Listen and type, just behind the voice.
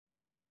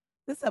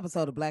This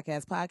episode of Black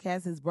Ass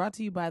Podcast is brought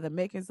to you by the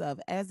makers of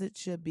As It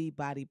Should Be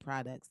Body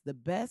Products, the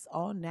best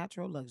all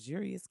natural,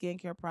 luxurious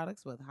skincare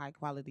products with high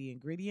quality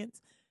ingredients,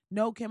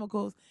 no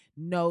chemicals,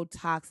 no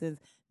toxins,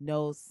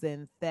 no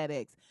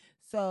synthetics.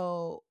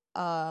 So,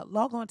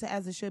 log on to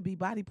As It Should Be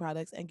Body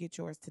Products and get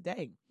yours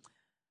today.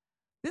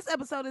 This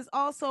episode is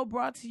also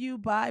brought to you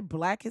by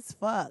Black as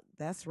Fuck.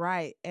 That's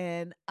right.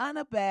 An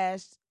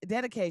unabashed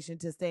dedication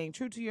to staying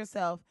true to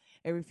yourself,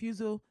 a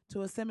refusal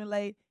to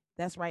assimilate.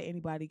 That's right.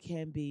 Anybody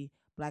can be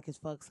Black as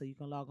Fuck. So you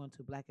can log on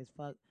to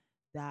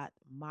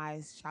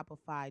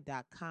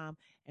blackasfuck.myshopify.com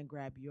and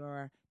grab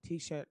your t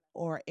shirt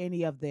or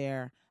any of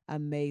their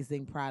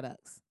amazing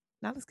products.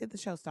 Now let's get the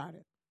show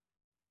started.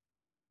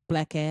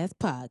 Black Ass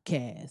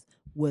Podcast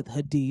with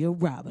Hadia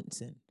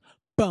Robinson.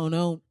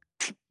 Bono,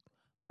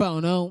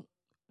 bono.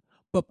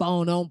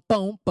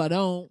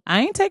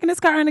 I ain't taking this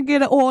car in to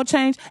get an oil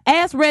change.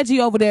 Ask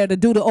Reggie over there to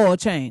do the oil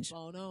change.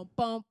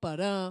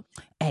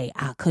 Hey,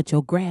 I'll cut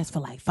your grass for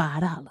like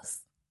 $5.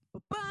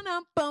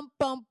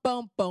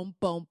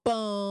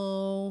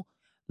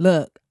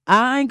 Look,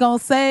 I ain't gonna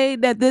say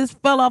that this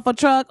fell off a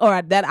truck or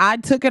that I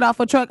took it off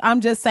a truck. I'm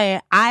just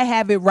saying I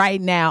have it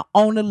right now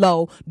on the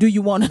low. Do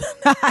you want it or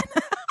not?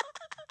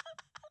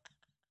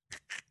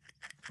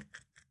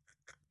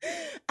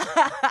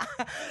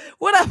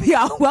 What up,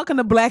 y'all? Welcome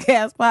to Black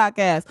Ass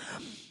Podcast.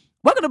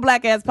 Welcome to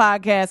Black Ass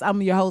Podcast.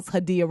 I'm your host,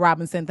 Hadia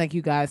Robinson. Thank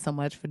you guys so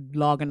much for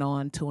logging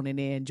on, tuning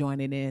in,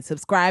 joining in,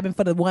 subscribing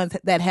for the ones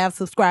that have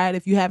subscribed.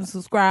 If you haven't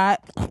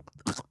subscribed,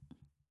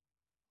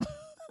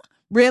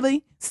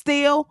 really?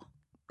 Still?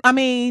 I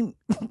mean,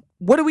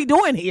 what are we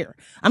doing here?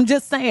 I'm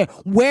just saying,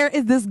 where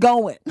is this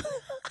going?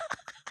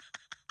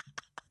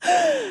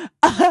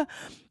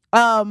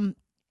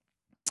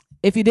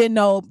 If you didn't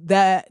know,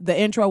 that the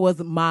intro was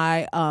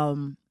my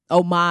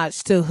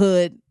homage to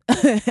hood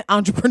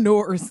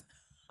entrepreneurs.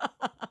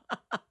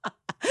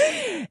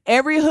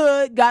 Every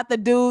hood got the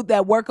dude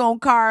that work on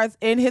cars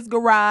in his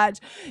garage.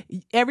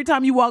 Every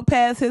time you walk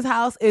past his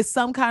house, is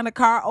some kind of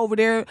car over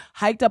there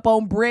hiked up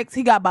on bricks.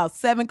 He got about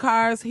 7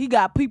 cars. He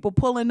got people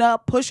pulling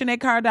up, pushing their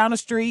car down the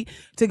street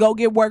to go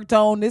get worked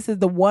on. This is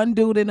the one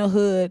dude in the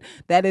hood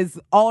that is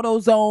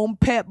AutoZone,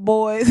 Pep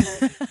Boys.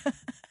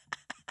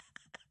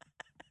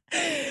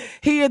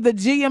 He is the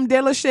GM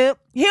dealership.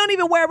 He don't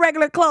even wear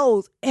regular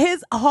clothes.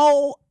 His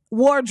whole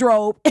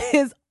wardrobe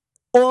is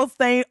oil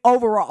stained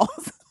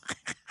overalls.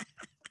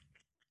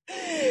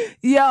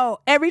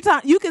 Yo, every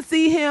time you can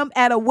see him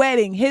at a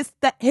wedding, his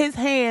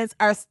hands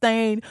are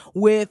stained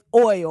with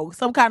oil,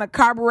 some kind of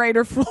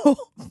carburetor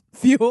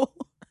fuel.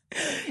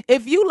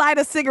 If you light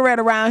a cigarette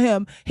around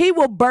him, he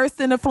will burst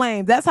into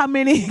flames. That's how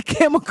many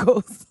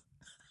chemicals.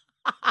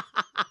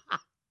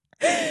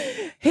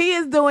 He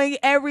is doing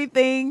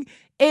everything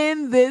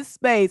in this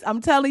space. I'm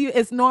telling you,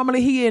 it's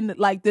normally he in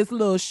like this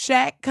little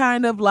shack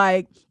kind of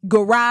like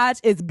garage.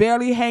 It's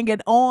barely hanging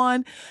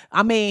on.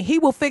 I mean, he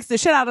will fix the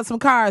shit out of some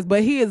cars,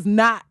 but he is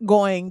not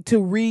going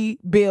to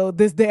rebuild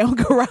this damn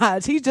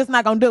garage. He's just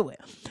not going to do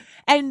it.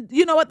 And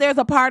you know what? There's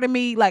a part of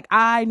me, like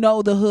I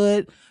know the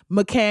hood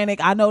mechanic.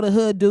 I know the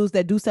hood dudes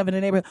that do stuff in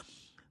the neighborhood.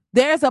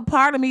 There's a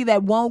part of me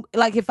that won't,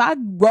 like if I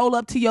roll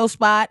up to your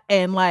spot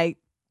and like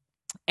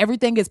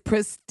everything is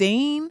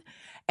pristine,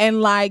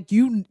 and like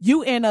you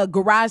in a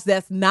garage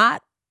that's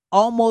not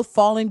almost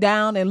falling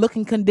down and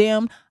looking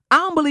condemned, I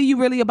don't believe you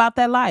really about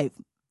that life.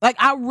 Like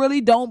I really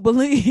don't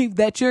believe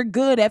that you're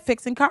good at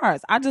fixing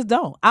cars. I just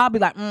don't. I'll be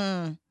like,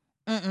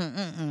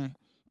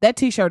 that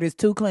t-shirt is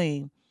too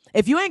clean.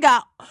 If you ain't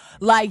got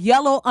like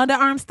yellow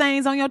underarm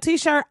stains on your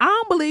t-shirt, I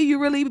don't believe you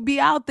really be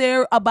out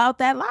there about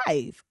that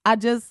life.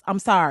 I'm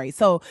sorry.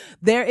 So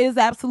there is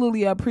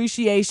absolutely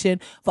appreciation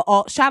for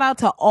all. Shout out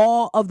to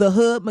all of the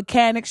hood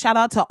mechanics. Shout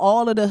out to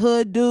all of the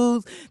hood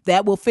dudes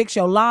that will fix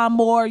your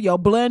lawnmower, your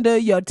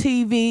blender, your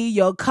TV,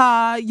 your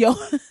car,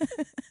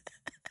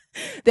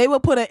 they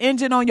will put an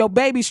engine on your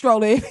baby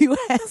stroller if you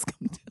ask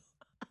them to.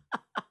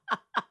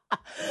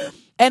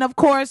 And of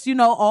course, you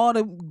know, all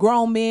the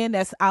grown men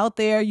that's out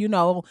there, you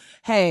know,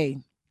 hey,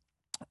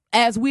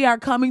 as we are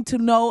coming to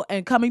know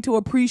and coming to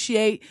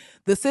appreciate,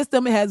 the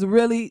system has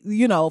really,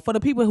 you know, for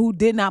the people who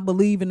did not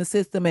believe in the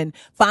system and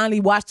finally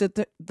watched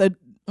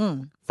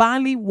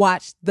finally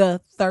watched the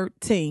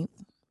 13th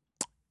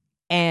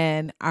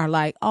and are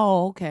like,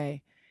 oh,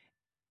 okay,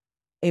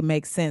 it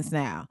makes sense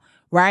now,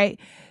 right?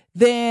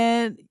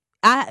 Then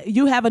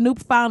you have a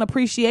newfound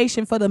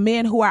appreciation for the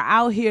men who are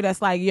out here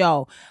that's like,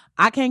 yo,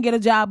 I can't get a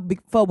job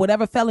for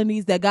whatever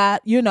felonies that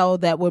got, you know,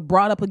 that were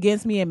brought up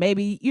against me. And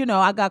maybe, you know,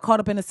 I got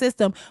caught up in the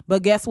system,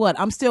 but guess what?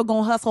 I'm still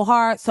going to hustle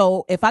hard.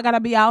 So if I got to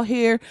be out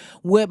here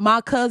with my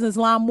cousin's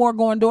lawnmower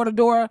going door to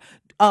door,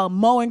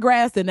 mowing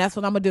grass, then that's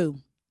what I'm going to do.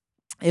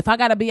 If I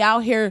got to be out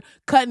here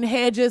cutting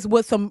hedges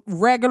with some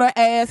regular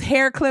ass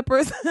hair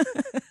clippers,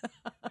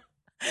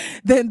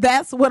 then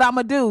that's what I'm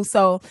gonna do.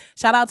 So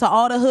shout out to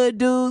all the hood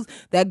dudes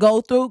that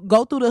go through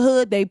the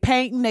hood. They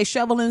painting, they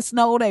shoveling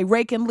snow, they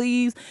raking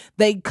leaves,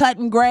 they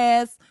cutting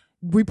grass.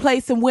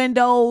 replacing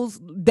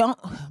windows.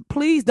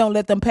 Please don't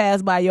let them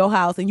pass by your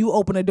house and you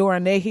open the door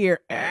and they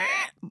hear,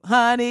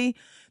 honey.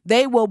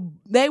 They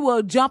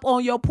will jump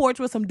on your porch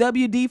with some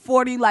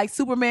WD-40 like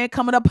Superman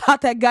coming up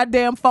out that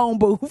goddamn phone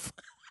booth.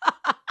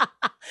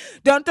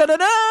 Dun, dun, dun,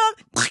 dun.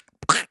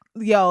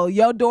 Yo,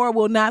 your door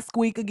will not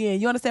squeak again.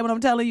 You understand what I'm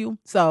telling you?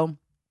 So,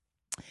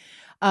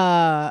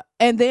 and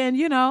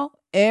then,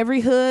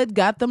 every hood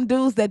got them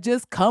dudes that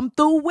just come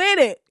through with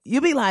it. You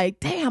be like,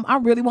 damn, I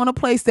really want a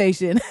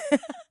PlayStation.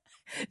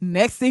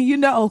 Next thing you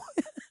know,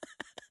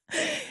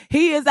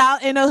 he is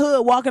out in the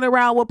hood walking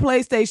around with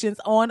PlayStations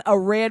on a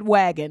red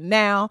wagon.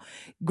 Now,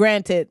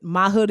 granted,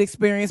 my hood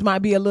experience might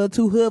be a little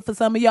too hood for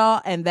some of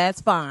y'all, and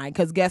that's fine.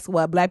 Because guess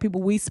what? Black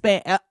people, we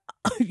spent,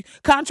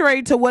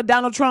 contrary to what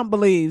Donald Trump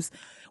believes,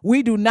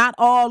 we do not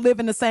all live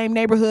in the same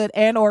neighborhood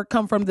and or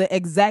come from the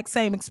exact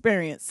same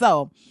experience.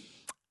 So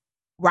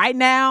right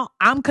now,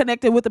 I'm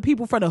connected with the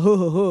people from the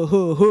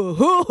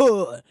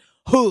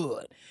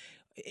hood.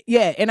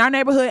 Yeah, in our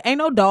neighborhood, ain't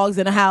no dogs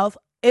in the house.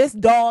 It's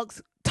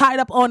dogs tied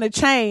up on a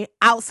chain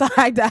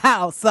outside the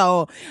house.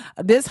 So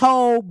this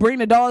whole bring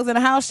the dogs in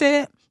the house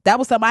shit, that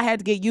was something I had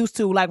to get used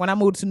to, like when I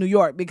moved to New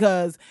York,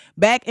 because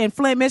back in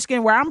Flint,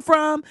 Michigan, where I'm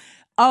from,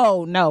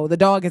 oh no, the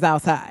dog is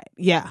outside.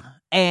 Yeah.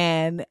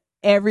 And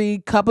every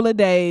couple of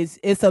days,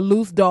 it's a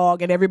loose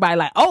dog, and everybody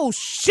like, oh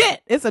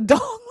shit, it's a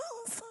dog.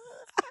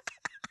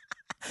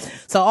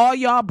 So all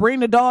y'all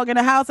bring the dog in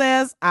the house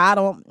as, I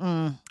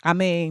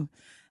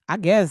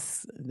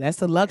guess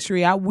that's a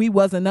luxury we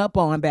wasn't up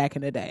on back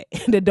in the day.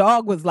 The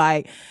dog was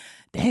like,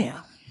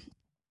 damn,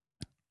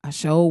 I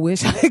sure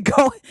wish I could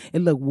go.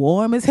 It looked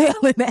warm as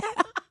hell in there.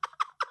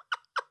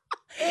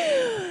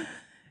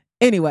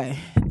 Anyway,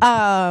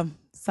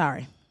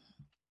 sorry.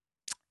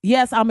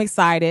 Yes, I'm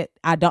excited.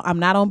 I'm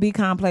not on B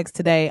complex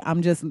today.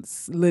 I'm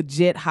just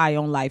legit high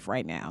on life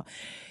right now.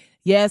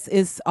 Yes,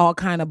 it's all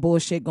kind of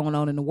bullshit going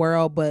on in the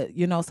world, but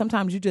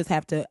sometimes you just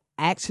have to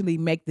actually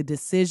make the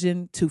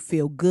decision to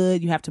feel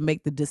good. You have to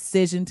make the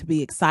decision to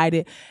be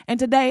excited. And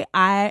today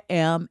I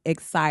am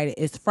excited.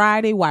 It's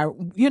Friday.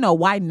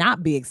 Why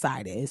not be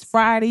excited? It's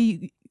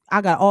Friday. I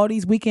got all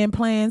these weekend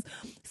plans.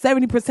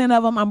 70%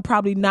 of them I'm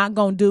probably not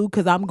going to do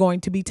because I'm going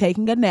to be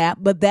taking a nap,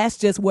 but that's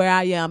just where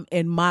I am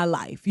in my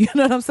life. You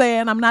know what I'm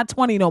saying? I'm not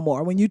 20 no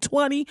more. When you're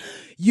 20,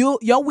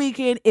 your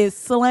weekend is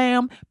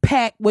slam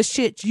packed with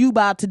shit you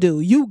about to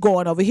do. You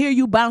going over here,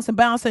 you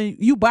bouncing,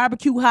 you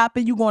barbecue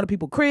hopping, you going to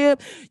people's crib,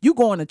 you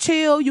going to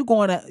chill, you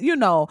going to,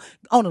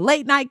 on a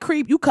late night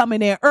creep, you come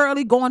in there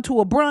early, going to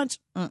a brunch.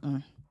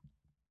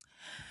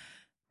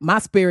 My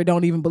spirit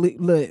don't even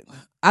believe. Look,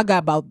 I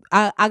got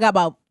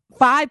about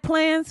 5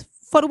 plans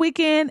for the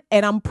weekend,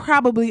 and I'm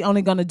probably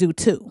only going to do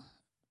 2.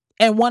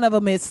 And one of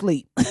them is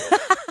sleep.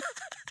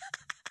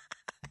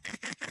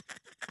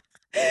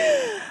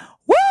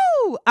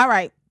 Woo! All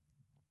right.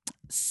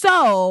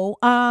 So,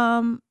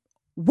 want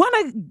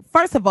to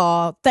first of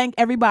all thank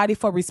everybody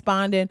for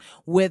responding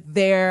with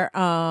their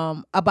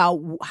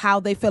about how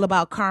they feel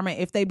about karma,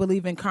 if they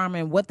believe in karma,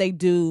 and what they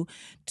do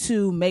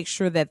to make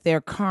sure that their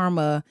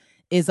karma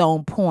is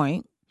on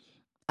point.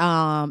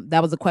 That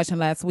was a question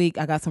last week.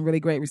 I got some really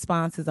great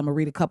responses. I'm gonna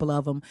read a couple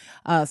of them.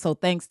 So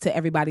thanks to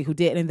everybody who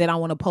did. And then I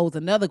want to pose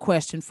another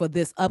question for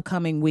this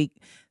upcoming week,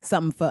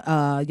 something for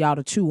y'all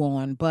to chew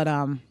on. But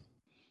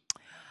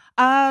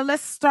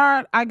let's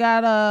start. I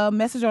got a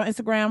message on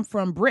Instagram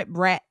from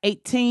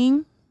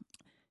BritBrat18.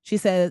 She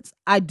says,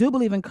 I do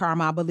believe in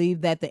karma. I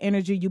believe that the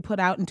energy you put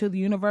out into the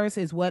universe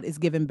is what is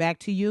given back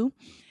to you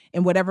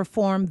in whatever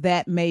form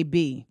that may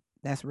be.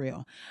 That's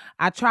real.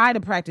 I try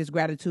to practice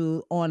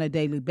gratitude on a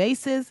daily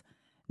basis.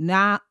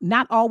 Not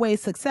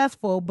always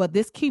successful, but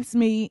this keeps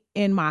me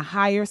in my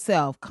higher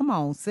self. Come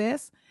on,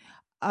 sis.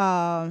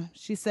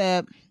 She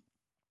said,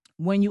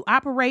 when you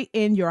operate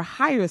in your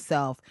higher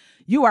self,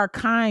 you are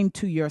kind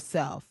to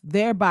yourself,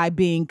 thereby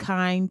being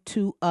kind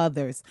to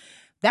others.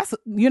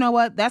 You know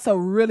what? That's a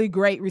really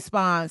great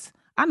response.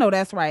 I know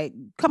that's right.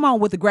 Come on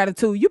with the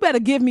gratitude. You better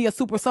give me a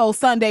Super Soul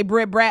Sunday,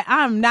 Brit Brat.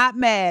 I'm not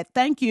mad.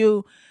 Thank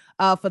you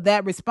for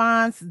that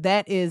response.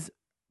 That is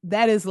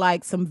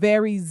like some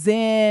very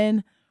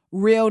Zen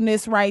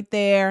realness right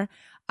there.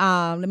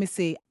 Let me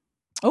see.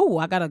 Oh,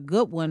 I got a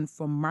good one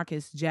from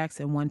Marcus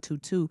Jackson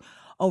 122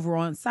 over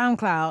on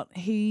SoundCloud.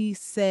 He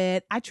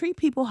said, I treat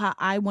people how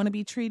I want to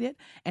be treated.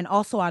 And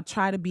also I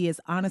try to be as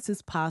honest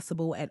as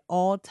possible at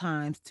all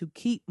times to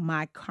keep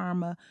my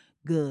karma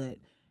good.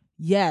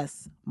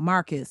 Yes,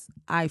 Marcus,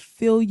 I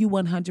feel you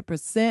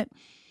 100%.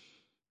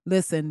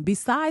 Listen,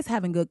 besides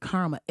having good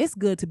karma, it's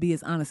good to be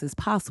as honest as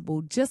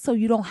possible just so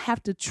you don't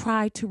have to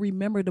try to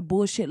remember the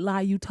bullshit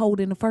lie you told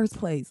in the first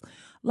place.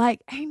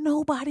 Like, ain't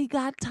nobody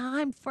got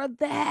time for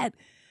that.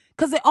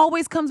 Because it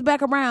always comes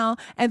back around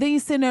and then you're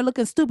sitting there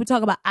looking stupid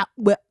talking about,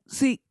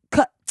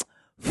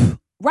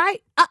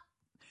 right?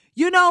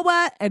 You know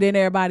what? And then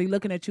everybody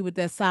looking at you with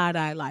that side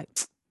eye like,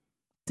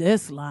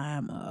 this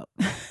line up.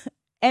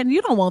 And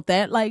you don't want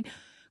that. Like,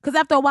 because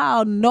after a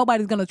while,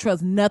 nobody's going to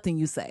trust nothing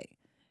you say.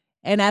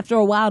 And after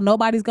a while,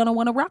 nobody's going to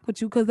want to rock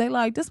with you because they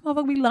like, this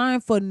motherfucker be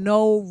lying for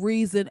no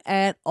reason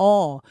at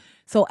all.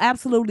 So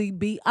absolutely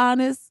be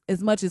honest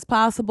as much as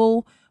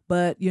possible.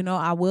 But,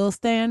 I will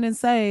stand and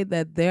say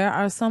that there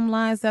are some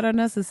lies that are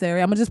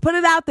necessary. I'm going to just put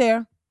it out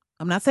there.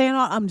 I'm not saying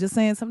all, I'm just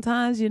saying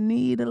sometimes you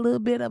need a little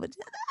bit of it.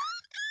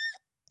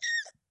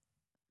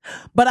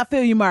 But I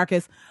feel you,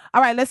 Marcus.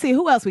 All right, let's see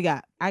who else we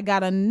got. I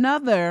got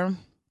another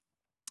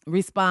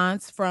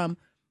response from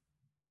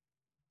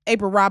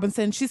April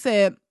Robinson. She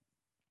said,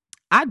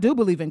 I do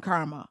believe in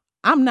karma.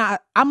 I'm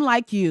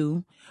like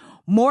you,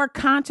 more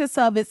conscious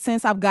of it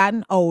since I've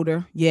gotten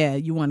older. Yeah,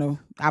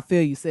 I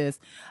feel you, sis.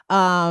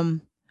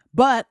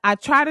 But I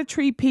try to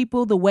treat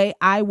people the way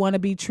I want to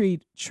be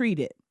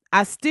treated.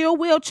 I still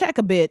will check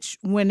a bitch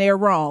when they're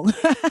wrong.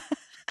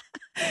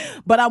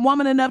 But I'm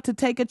woman enough to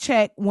take a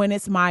check when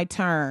it's my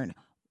turn.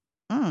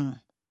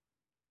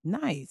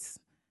 Nice.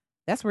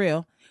 That's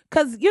real.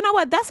 Because you know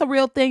what? That's a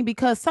real thing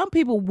because some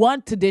people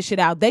want to dish it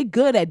out. They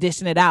good at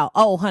dishing it out.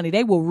 Oh, honey,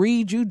 they will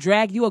read you,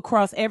 drag you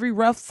across every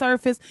rough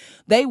surface.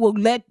 They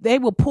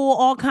will pull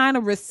all kind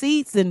of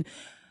receipts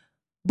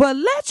but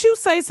let you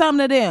say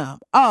something to them.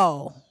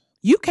 Oh,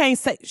 you can't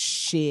say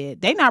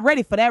shit. They not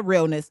ready for that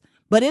realness.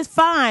 But it's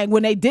fine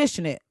when they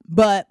dishing it.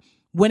 But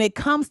when it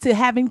comes to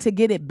having to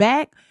get it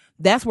back,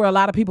 that's where a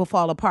lot of people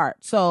fall apart.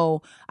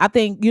 So I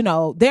think,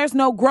 there's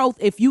no growth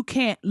if you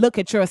can't look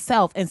at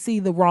yourself and see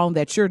the wrong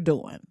that you're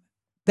doing.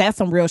 That's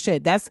some real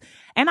shit.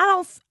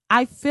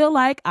 I feel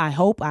like, I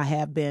hope I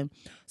have been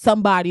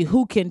somebody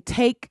who can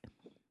take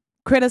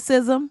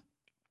criticism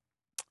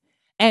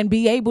and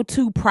be able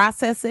to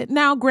process it.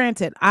 Now,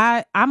 granted,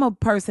 I'm a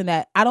person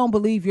that I don't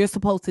believe you're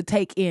supposed to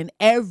take in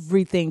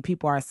everything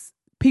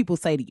people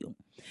say to you,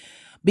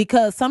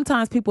 because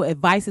sometimes people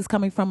advice is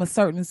coming from a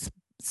certain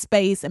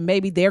space and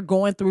maybe they're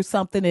going through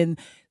something and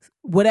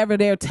whatever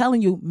they're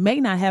telling you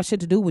may not have shit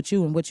to do with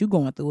you and what you're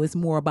going through. It's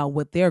more about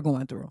what they're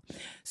going through.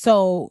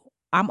 So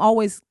I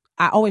always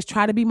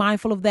try to be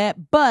mindful of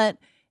that. But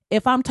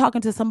if I'm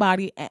talking to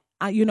somebody,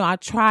 I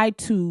try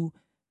to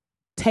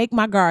take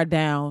my guard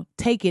down,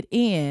 take it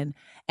in,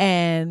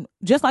 and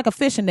just like a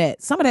fishing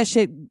net, some of that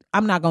shit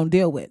I'm not going to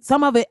deal with.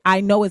 Some of it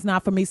I know it's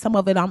not for me. Some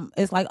of it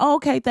it's like, oh,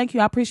 okay, thank you,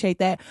 I appreciate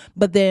that.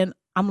 But then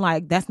I'm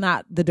like, that's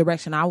not the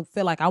direction I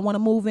feel like I want to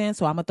move in,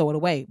 so I'm going to throw it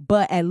away.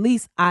 But at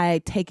least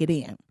I take it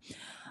in.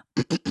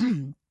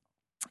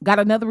 Got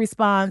another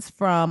response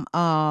from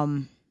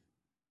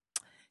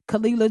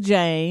Kalila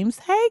James.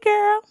 Hey,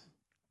 girl.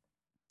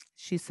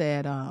 She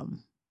said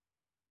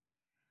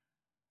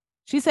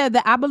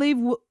that I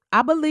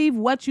believe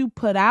what you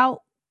put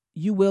out,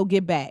 you will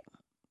get back.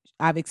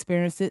 I've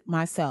experienced it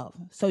myself.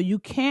 So you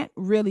can't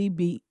really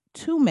be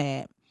too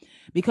mad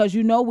because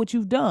you know what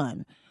you've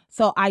done.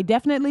 So I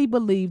definitely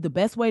believe the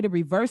best way to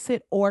reverse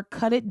it or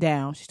cut it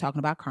down, she's talking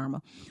about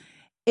karma,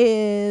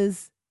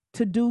 is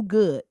to do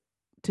good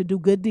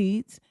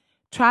deeds.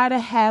 Try to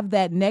have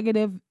that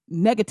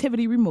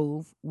negativity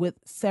removed with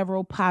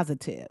several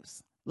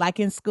positives. Like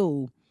in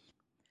school,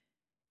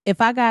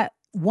 if I got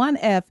 1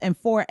 F and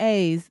 4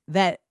 A's,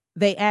 that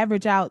they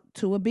average out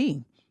to a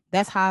B.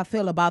 That's how I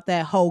feel about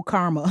that whole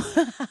karma.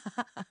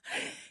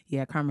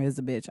 Yeah, karma is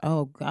a bitch.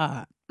 Oh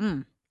God.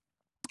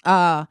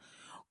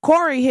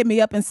 Corey hit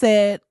me up and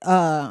said,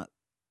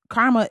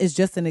 karma is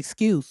just an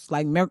excuse,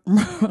 like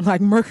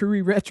like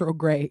Mercury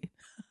retrograde.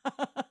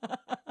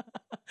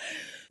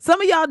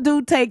 Some of y'all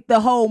do take the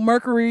whole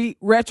Mercury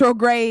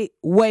retrograde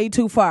way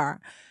too far.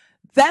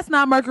 That's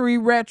not Mercury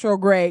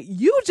retrograde.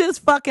 You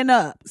just fucking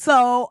up.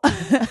 So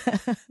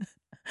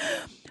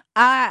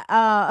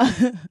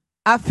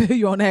I feel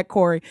you on that,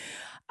 Corey.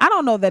 I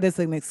don't know that it's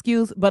an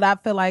excuse, but I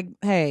feel like,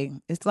 hey,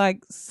 it's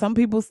like some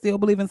people still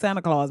believe in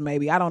Santa Claus,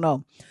 maybe. I don't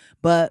know.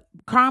 But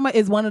karma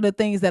is one of the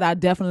things that I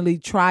definitely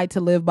try to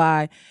live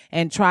by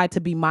and try to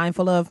be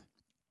mindful of.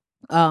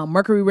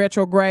 Mercury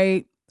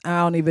retrograde, I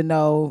don't even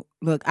know.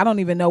 Look, I don't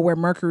even know where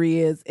Mercury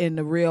is in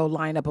the real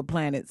lineup of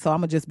planets. So I'm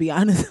going to just be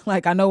honest.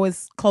 Like, I know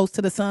it's close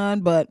to the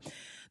sun, but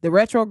the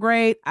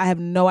retrograde, I have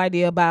no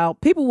idea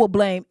about. People will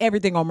blame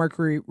everything on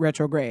Mercury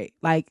retrograde.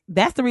 Like,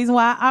 that's the reason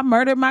why I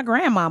murdered my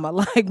grandmama.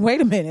 Like, wait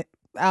a minute.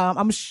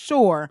 I'm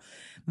sure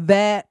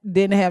that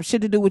didn't have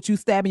shit to do with you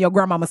stabbing your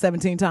grandmama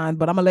 17 times,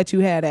 but I'm going to let you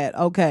have that.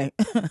 Okay.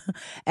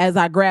 As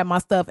I grab my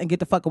stuff and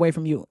get the fuck away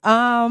from you.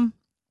 I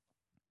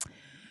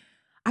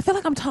feel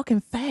like I'm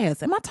talking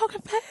fast. Am I talking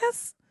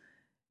fast?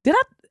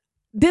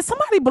 Did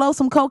somebody blow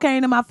some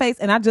cocaine in my face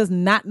and I just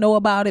not know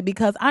about it?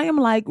 Because I am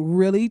like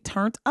really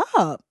turned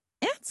up.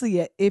 Answer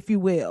it, if you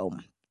will.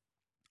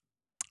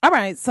 All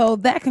right. So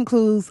that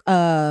concludes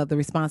the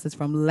responses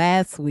from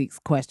last week's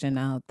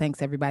question.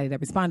 Thanks everybody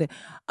that responded.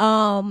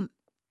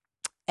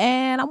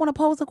 And I want to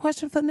pose a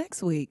question for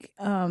next week.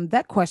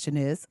 That question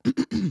is,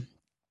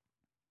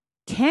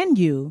 can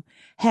you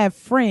have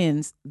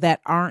friends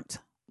that aren't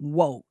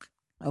woke?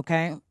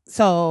 Okay.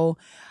 So,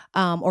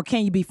 or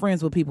can you be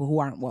friends with people who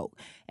aren't woke?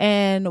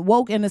 And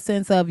woke in the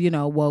sense of,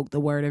 woke, the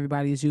word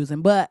everybody is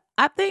using. But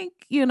I think,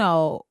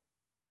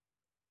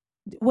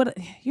 what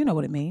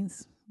it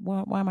means.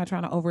 why am I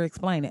trying to over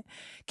explain it?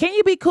 Can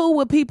you be cool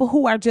with people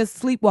who are just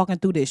sleepwalking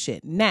through this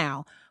shit?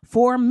 Now,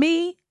 for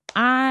me,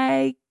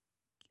 I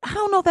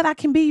don't know that I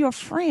can be your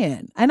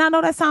friend. And I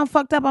know that sounds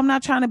fucked up. I'm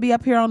not trying to be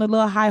up here on the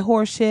little high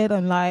horse shit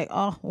and like,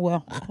 oh,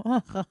 well,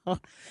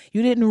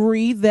 you didn't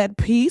read that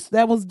piece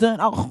that was done.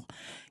 Oh,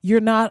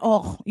 you're not,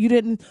 you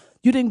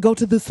didn't go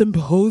to the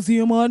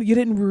symposium on, you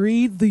didn't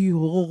read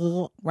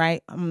the,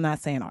 right? I'm not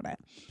saying all that.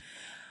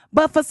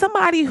 But for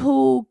somebody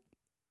who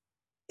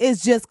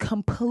is just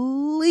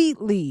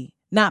completely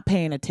not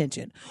paying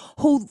attention,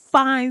 who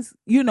finds,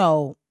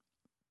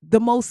 the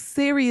most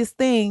serious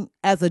thing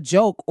as a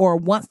joke or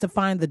wants to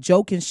find the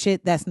joke and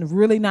shit that's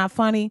really not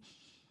funny,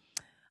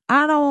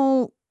 I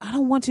don't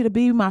want you to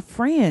be my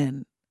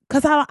friend,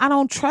 because I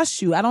don't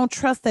trust you. I don't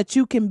trust that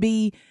you can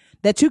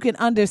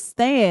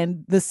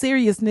understand the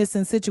seriousness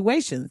in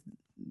situations.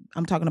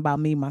 I'm talking about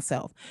me,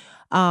 myself.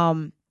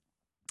 I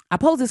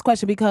posed this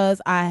question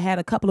because I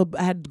had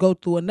to go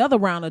through another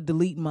round of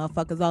deleting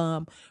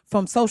motherfuckers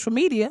from social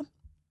media.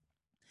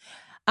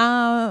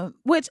 I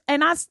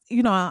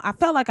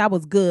felt like I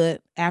was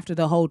good after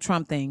the whole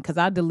Trump thing, because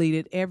I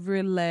deleted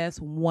every last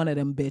one of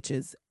them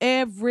bitches.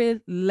 Every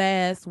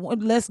last one.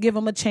 Let's give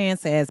them a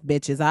chance ass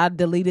bitches. I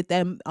deleted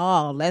them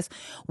all.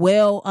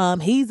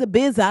 He's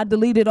a I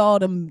deleted all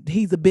them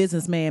he's a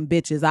businessman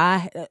bitches.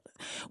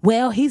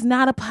 He's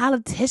not a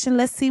politician.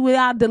 Let's see what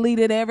I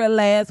deleted every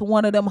last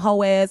one of them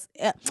hoe ass.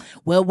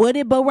 What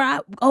did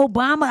Barack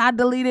Obama? I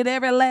deleted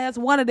every last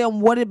one of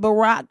them. What did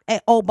Barack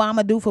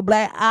Obama do for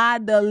black? I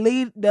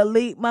delete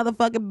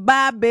motherfucking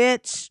bye,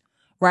 bitch.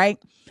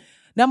 Right?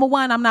 Number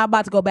one, I'm not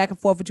about to go back and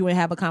forth with you and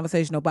have a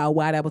conversation about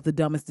why that was the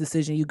dumbest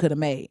decision you could have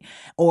made.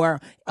 Or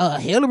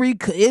Hillary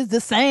is the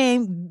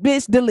same,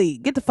 bitch,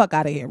 delete. Get the fuck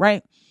out of here,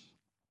 right?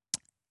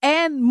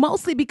 And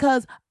mostly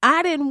because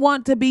I didn't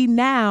want to be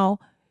now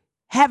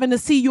having to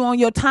see you on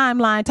your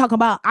timeline talking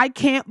about, I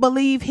can't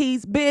believe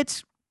he's,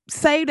 bitch.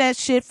 Say that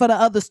shit for the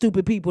other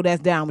stupid people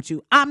that's down with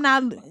you.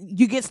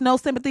 You get no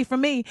sympathy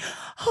from me.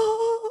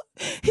 Oh,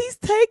 he's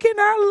taking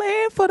our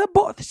land for the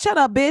board. Shut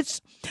up,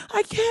 bitch.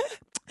 I can't.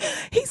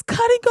 He's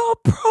cutting off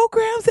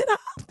programs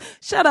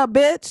shut up,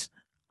 bitch.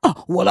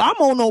 Oh, well, I'm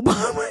on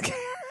Obamacare.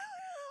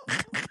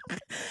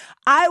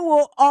 I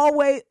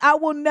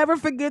will never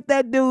forget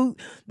that dude,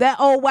 that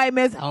old white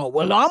man. Oh,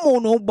 well, I'm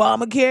on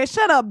Obamacare.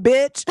 Shut up,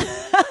 bitch.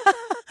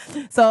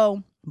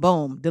 So,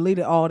 boom,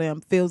 deleted all them.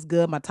 Feels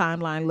good. My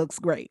timeline looks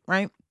great,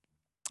 right?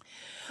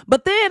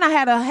 But then I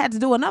had to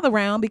do another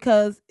round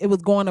because it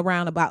was going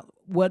around about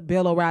what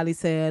Bill O'Reilly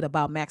said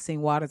about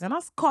Maxine Waters. And I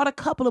caught a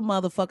couple of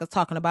motherfuckers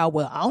talking about,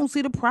 well, I don't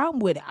see the problem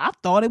with it. I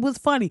thought it was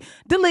funny.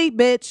 Delete,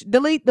 bitch.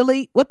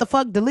 Delete. What the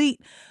fuck? Delete.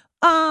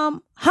 Huh?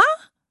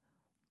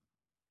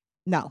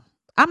 No.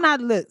 I'm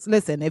not,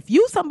 listen, if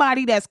you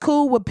somebody that's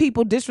cool with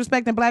people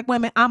disrespecting black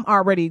women, I'm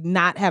already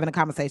not having a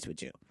conversation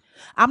with you.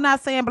 I'm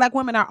not saying black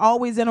women are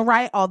always in the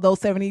right, although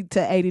 70 to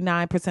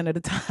 89% of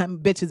the time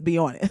bitches be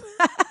on it.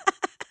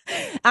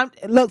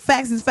 Look,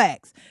 facts is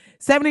facts.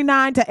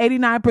 79 to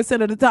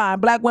 89% of the time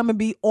black women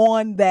be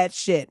on that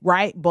shit,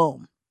 right?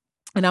 Boom.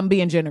 And I'm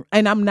being generous.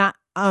 And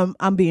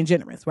I'm being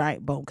generous,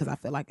 right? Boom, because I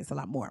feel like it's a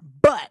lot more.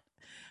 But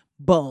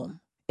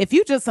boom. If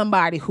you just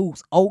somebody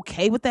who's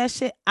okay with that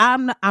shit,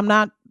 I'm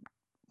not,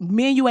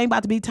 me and you ain't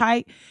about to be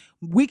tight.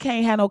 We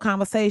can't have no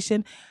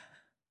conversation.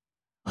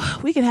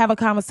 We can have a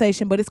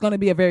conversation, but it's going to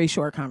be a very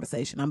short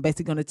conversation. I'm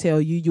basically going to tell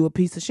you a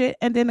piece of shit,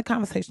 and then the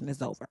conversation is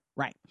over,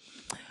 right?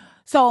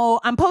 So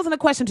I'm posing a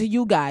question to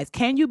you guys.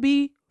 Can you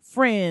be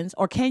friends,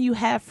 or can you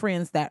have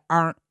friends that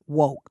aren't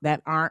woke,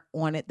 that aren't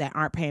on it, that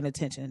aren't paying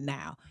attention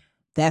now?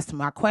 That's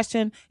my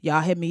question. Y'all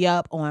hit me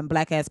up on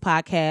Black Ass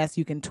Podcast.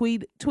 You can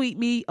tweet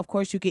me. Of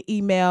course, you can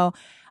email.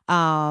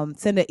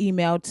 Send an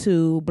email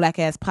to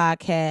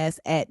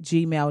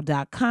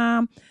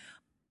blackasspodcast@gmail.com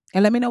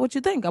and let me know what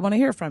you think. I want to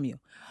hear from you.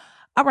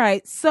 All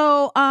right.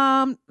 So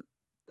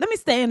let me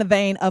stay in the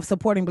vein of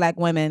supporting black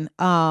women,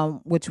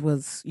 which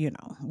was,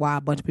 why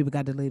a bunch of people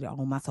got deleted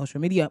on my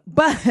social media.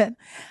 But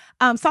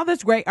saw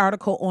this great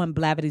article on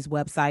Blavity's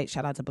website.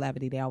 Shout out to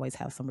Blavity. They always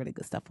have some really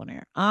good stuff on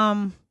there.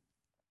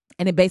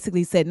 And it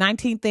basically said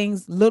 19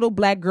 things little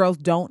black girls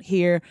don't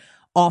hear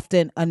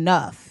often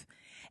enough.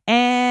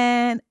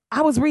 And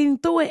I was reading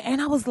through it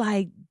and I was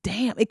like,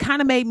 damn, it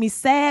kind of made me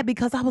sad,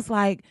 because I was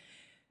like,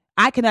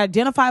 I can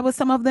identify with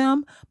some of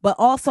them, but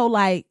also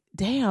like,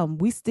 damn,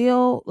 it's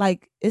still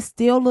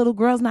little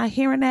girls not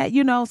hearing that,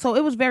 so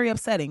it was very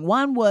upsetting.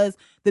 The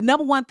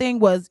number one thing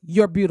was,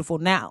 you're beautiful.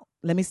 Now,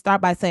 let me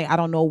start by saying, I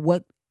don't know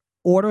what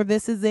order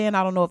this is in.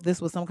 I don't know if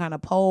this was some kind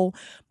of poll,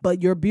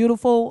 but you're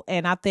beautiful.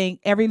 And I think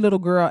every little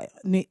girl,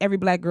 every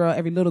black girl,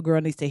 every little girl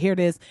needs to hear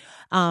this.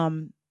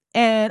 And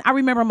I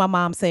remember my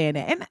mom saying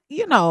that. And,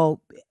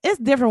 it's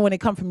different when it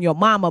comes from your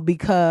mama,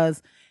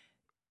 because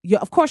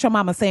of course your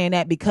mama saying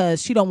that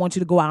because she don't want you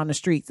to go out on the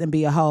streets and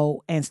be a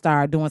hoe and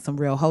start doing some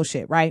real hoe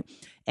shit, right?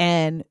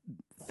 And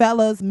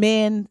fellas,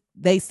 men,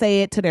 they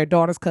say it to their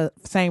daughters, cause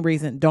same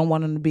reason, don't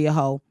want them to be a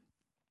hoe.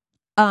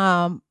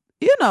 And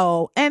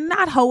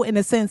not hoe in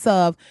the sense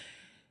of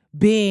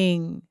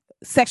being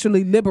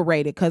sexually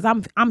liberated, because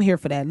I'm here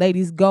for that.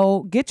 Ladies,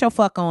 go get your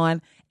fuck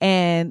on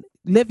and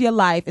live your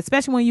life,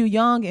 especially when you're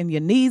young and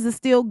your knees are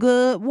still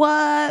good.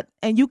 What?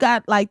 And you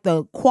got like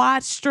the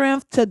quad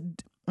strength to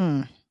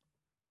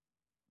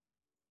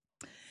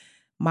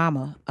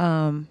mama.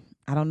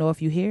 I don't know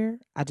if you hear.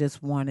 I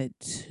just wanted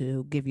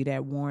to give you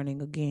that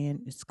warning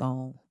again. It's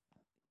gone.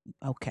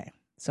 Okay.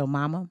 So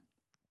mama,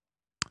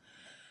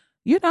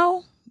 you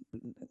know,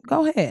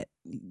 go ahead.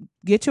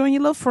 Get you and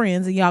your little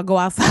friends and y'all go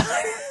outside.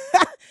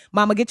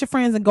 Mama, get your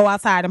friends and go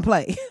outside and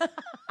play.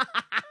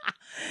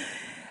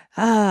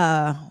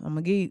 I'm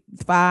gonna give you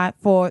 5,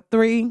 4,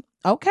 3.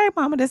 Okay,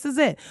 mama, this is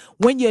it.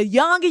 When you're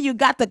younger, you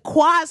got the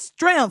quad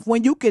strength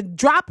when you can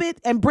drop it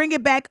and bring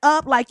it back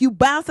up like you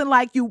bouncing,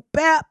 like you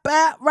bap,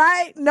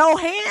 right? No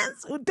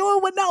hands, do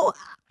it with no.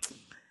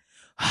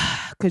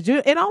 Cause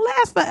it don't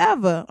last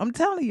forever. I'm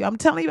telling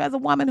you as a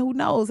woman who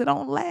knows it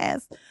don't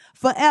last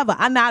forever.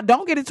 I now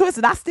don't get it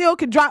twisted. I still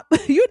can drop,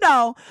 but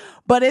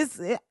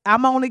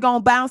I'm only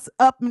gonna bounce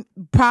up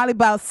probably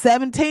about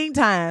 17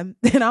 times.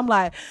 And I'm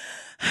like,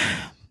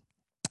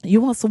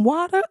 you want some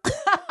water?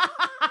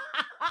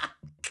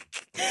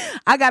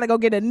 I gotta go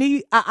get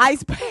a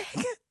ice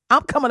pack.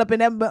 I'm coming up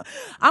in a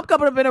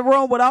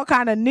room with all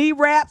kind of knee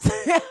wraps.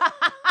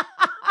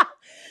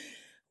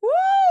 Woo!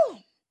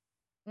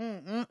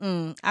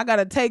 I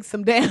gotta take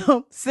some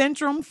damn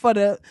Centrum for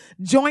the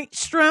joint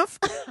strength.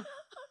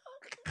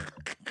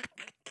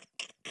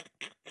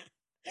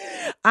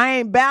 I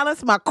ain't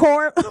balanced. My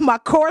core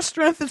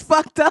strength is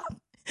fucked up.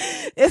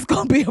 It's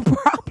gonna be a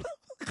problem.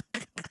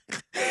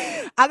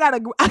 I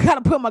gotta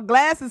put my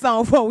glasses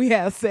on before we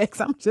have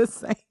sex. I'm just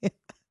saying.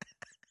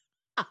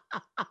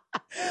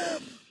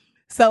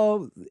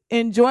 So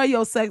enjoy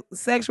your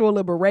sexual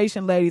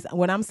liberation, ladies.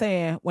 When I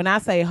say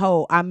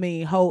hoe, I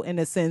mean hoe in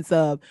the sense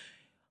of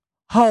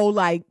hoe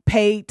like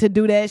paid to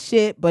do that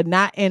shit, but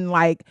not in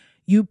like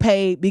you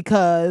paid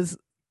because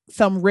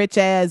some rich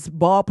ass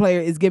ball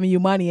player is giving you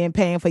money and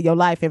paying for your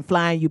life and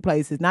flying you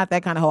places. Not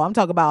that kind of hoe. I'm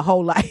talking about hoe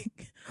like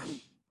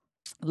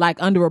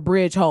under a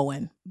bridge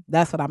hoeing.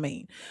 That's what I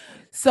mean.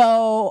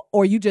 So,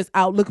 or you just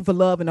out looking for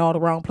love in all the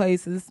wrong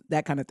places,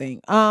 that kind of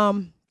thing.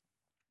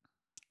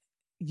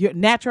 Your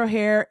natural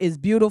hair is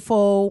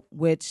beautiful,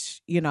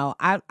 which,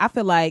 I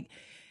feel like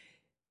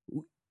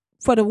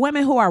for the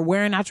women who are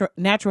wearing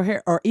natural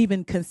hair or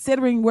even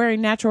considering wearing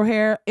natural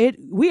hair,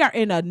 we are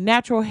in a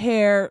natural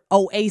hair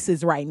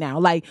oasis right now.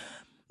 Like,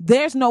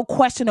 there's no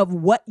question of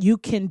what you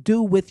can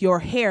do with your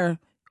hair.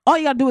 All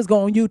you gotta do is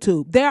go on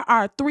YouTube. There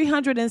are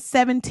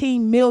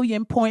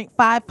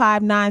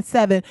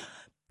 317,000,557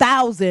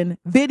 thousand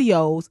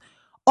videos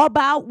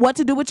about what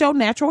to do with your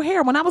natural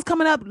hair. When I was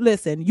coming up,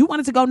 listen, you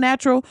wanted to go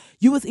natural,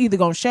 you was either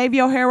gonna shave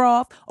your hair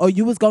off or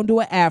you was gonna do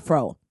an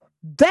afro.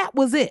 That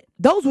was it.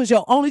 Those was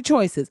your only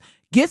choices.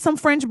 Get some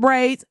French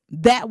braids.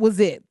 That was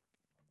it.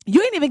 You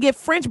didn't even get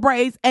French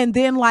braids and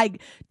then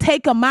like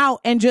take them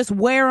out and just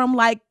wear them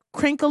like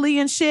crinkly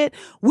and shit.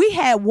 We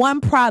had one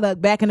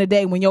product back in the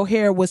day when your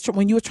hair was,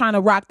 when you were trying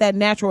to rock that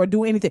natural or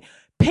do anything.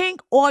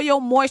 Pink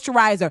Oil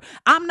Moisturizer.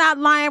 I'm not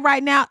lying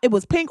right now. It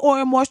was Pink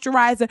Oil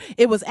Moisturizer.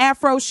 It was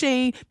Afro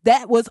Sheen.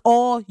 That was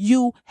all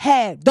you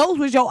had. Those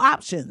was your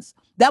options.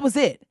 That was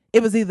it.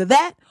 It was either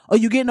that or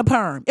you getting a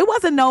perm. It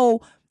wasn't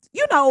no,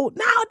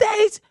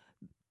 nowadays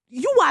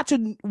you watch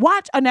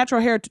a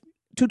natural hair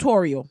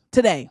tutorial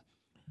today.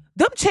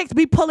 Them chicks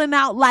be pulling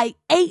out like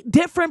 8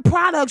 different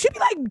products. You be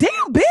like,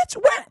 damn, bitch,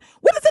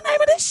 what is the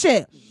name of this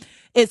shit?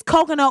 It's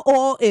coconut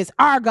oil, it's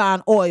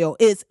argan oil,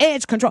 it's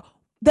edge control.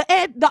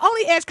 The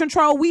only edge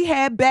control we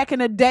had back in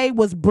the day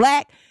was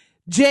black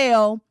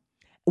gel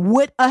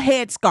with a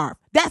headscarf.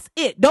 That's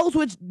it.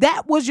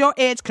 That was your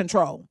edge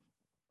control.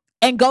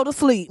 And go to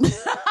sleep.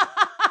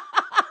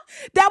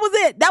 That was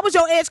it. That was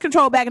your edge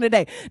control back in the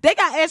day. They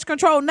got edge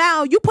control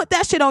now. You put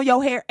that shit on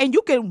your hair and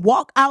you can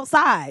walk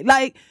outside.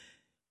 Like,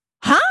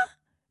 huh?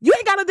 You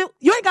ain't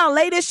gotta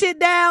lay this shit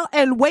down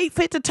and wait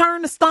for it to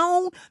turn to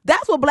stone.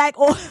 That's what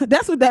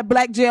that's what that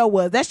black gel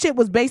was. That shit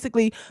was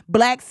basically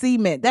black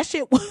cement. That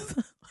shit was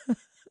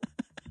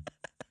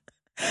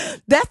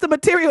that's the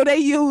material they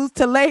used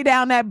to lay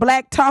down that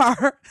black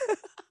tar.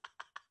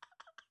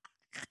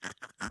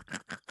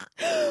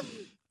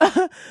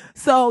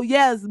 So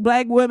yes,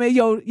 black women,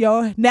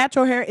 your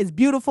natural hair is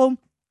beautiful.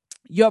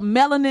 Your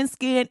melanin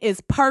skin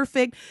is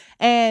perfect.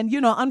 And,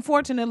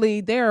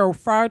 unfortunately, there are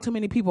far too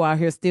many people out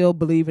here still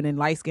believing in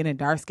light skin and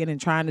dark skin and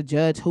trying to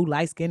judge who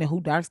light skin and who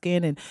dark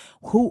skin and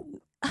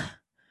who.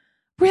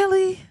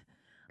 Really?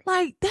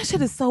 Like, that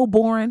shit is so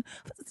boring.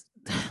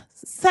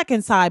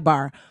 Second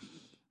sidebar.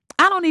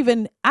 I don't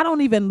even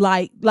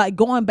like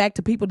going back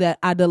to people that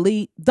I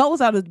delete.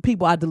 Those are the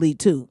people I delete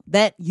too.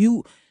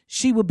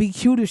 She would be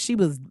cute if she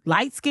was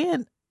light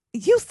skinned.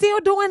 You still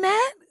doing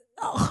that?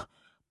 Oh.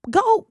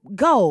 Go.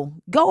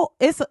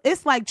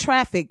 It's like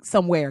traffic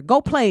somewhere. Go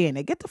play in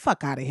it. Get the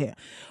fuck out of here.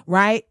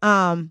 Right?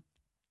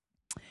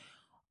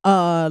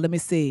 Let me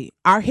see.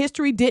 Our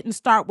history didn't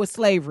start with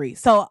slavery.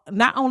 So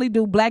not only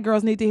do black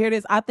girls need to hear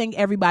this, I think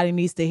everybody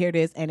needs to hear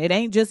this. And it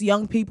ain't just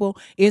young people.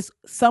 It's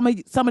some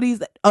of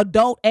these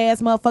adult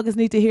ass motherfuckers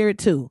need to hear it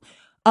too.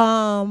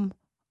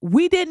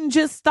 We didn't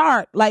just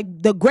start, like,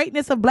 the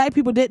greatness of black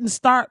people didn't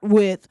start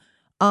with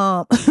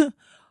um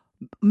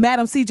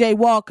Madam CJ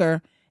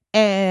Walker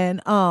and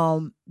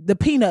the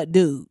peanut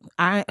dude.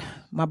 My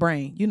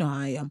brain, you know how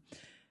I am.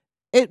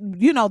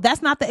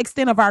 That's not the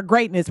extent of our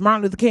greatness.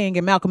 Martin Luther King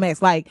and Malcolm X,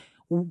 like,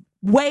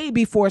 way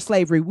before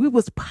slavery, we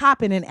was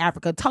popping in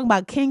Africa, talking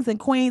about kings and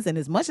queens. And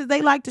as much as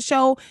they like to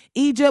show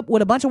Egypt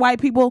with a bunch of white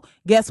people,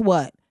 guess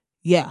what?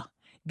 Yeah.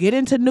 Get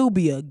into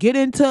Nubia, get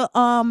into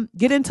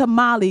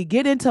Mali,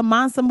 get into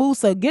Mansa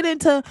Musa, get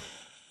into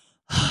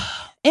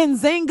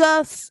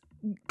Nzinga.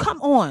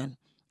 Come on.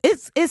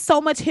 It's so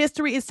much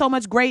history, it's so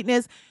much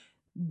greatness.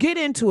 Get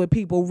into it,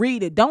 people.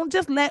 Read it. Don't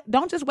just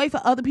wait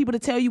for other people to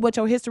tell you what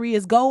your history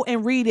is. Go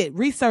and read it.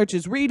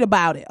 Researchers, read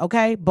about it.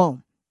 Okay?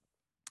 Boom.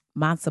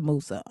 Mansa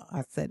Musa.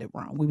 I said it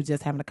wrong. We were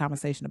just having a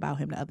conversation about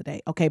him the other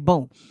day. Okay,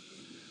 boom.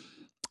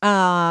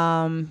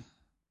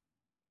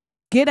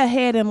 Get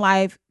ahead in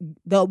life.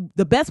 The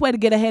best way to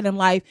get ahead in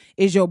life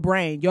is your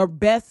brain. Your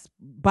best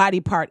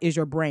body part is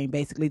your brain,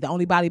 basically. The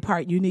only body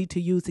part you need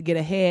to use to get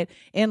ahead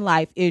in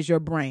life is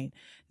your brain.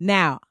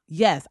 Now,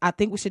 yes, I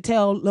think we should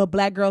tell little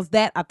black girls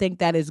that. I think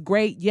that is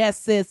great. Yes,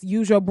 sis,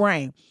 use your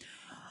brain.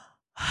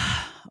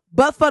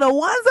 But for the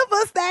ones of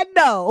us that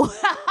know,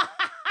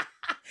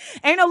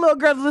 ain't no little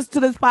girls listen to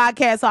this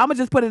podcast, so I'm going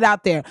to just put it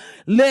out there.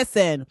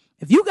 Listen,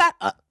 if you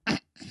got...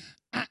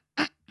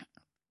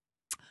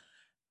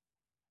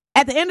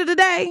 at the end of the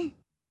day,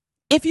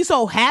 if you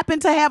so happen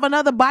to have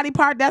another body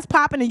part that's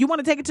popping and you want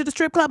to take it to the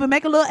strip club and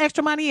make a little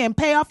extra money and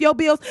pay off your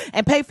bills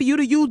and pay for you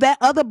to use that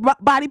other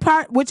body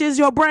part, which is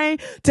your brain,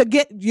 to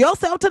get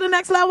yourself to the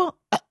next level,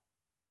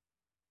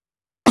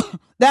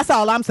 that's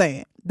all I'm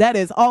saying. That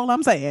is all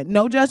I'm saying.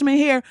 No judgment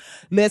here.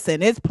 Listen,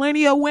 there's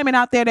plenty of women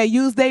out there that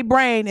use their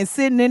brain and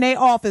sitting in their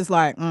office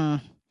like, I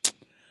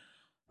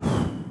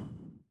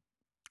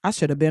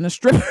should have been a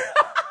stripper.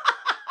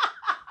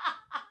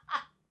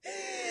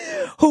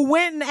 Who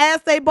went and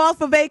asked their boss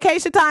for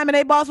vacation time, and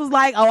their boss was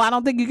like, "Oh, I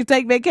don't think you can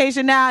take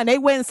vacation now." And they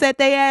went and set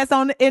their ass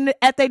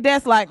at their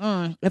desk like,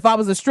 if I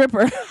was a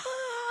stripper,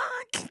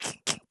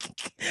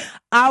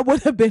 I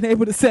would have been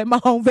able to set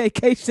my own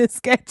vacation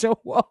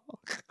schedule.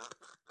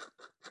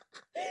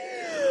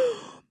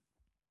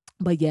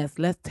 But yes,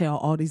 let's tell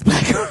all these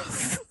black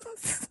girls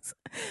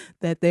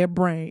that their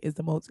brain is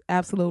the most,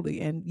 absolutely,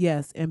 and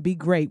yes, and be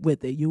great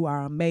with it. You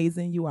are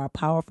amazing. You are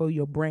powerful.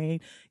 Your brain,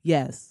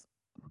 yes.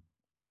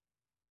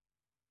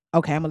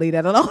 Okay, I'm gonna leave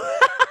that alone.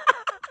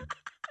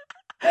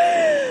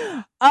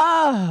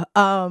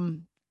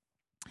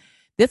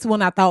 This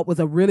one I thought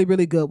was a really,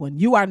 really good one.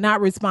 You are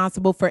not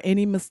responsible for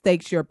any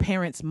mistakes your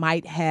parents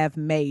might have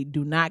made.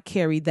 Do not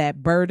carry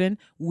that burden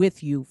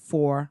with you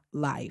for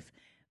life.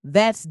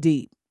 That's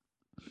deep.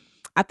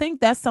 I think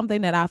that's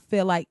something that I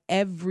feel like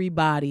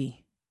everybody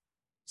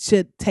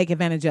should take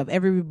advantage of.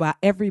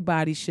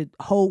 Everybody should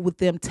hold with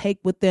them, take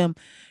with them.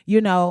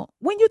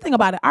 When you think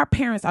about it, our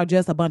parents are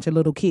just a bunch of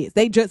little kids.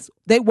 They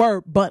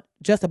were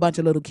just a bunch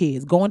of little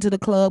kids going to the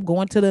club,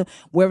 going to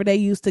wherever they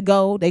used to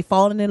go. They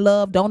falling in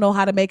love, don't know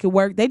how to make it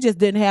work. They just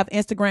didn't have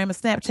Instagram and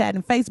Snapchat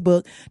and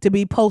Facebook to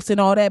be posting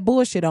all that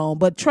bullshit on.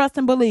 But trust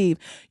and believe,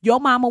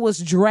 your mama was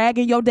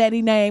dragging your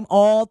daddy name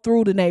all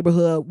through the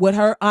neighborhood with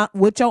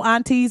with your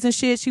aunties and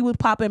shit. She was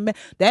popping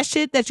that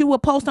shit that you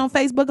would post on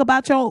Facebook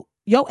about your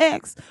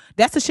ex.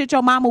 That's the shit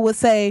your mama would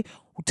say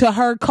to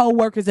her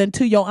co-workers and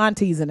to your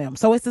aunties and them.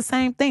 So it's the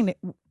same thing.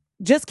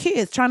 Just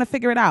kids trying to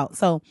figure it out.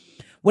 So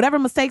whatever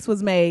mistakes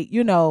was made,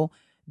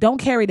 don't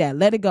carry that.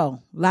 Let it go.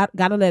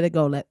 Gotta let it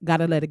go.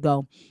 Gotta let it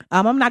go.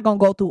 I'm not gonna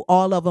go through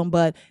all of them,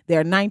 but there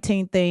are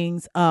 19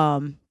 things.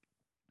 And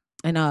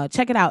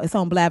check it out. It's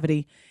on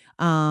Blavity.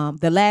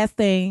 The last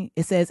thing,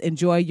 it says,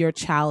 enjoy your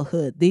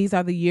childhood. These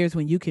are the years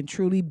when you can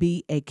truly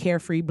be a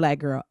carefree black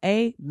girl.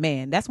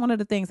 Amen. That's one of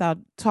the things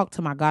I'll talk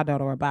to my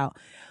goddaughter about.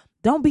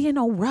 Don't be in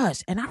no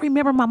rush. And I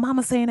remember my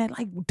mama saying that,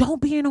 like, don't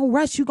be in no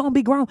rush. You're going to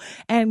be grown.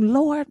 And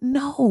Lord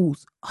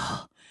knows,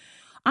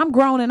 I'm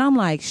grown and I'm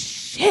like,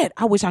 shit,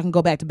 I wish I can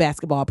go back to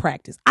basketball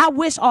practice. I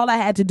wish all I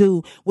had to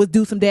do was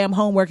do some damn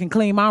homework and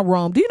clean my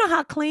room. Do you know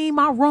how clean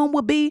my room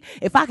would be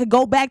if I could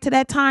go back to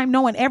that time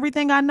knowing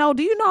everything I know?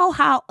 Do you know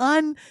how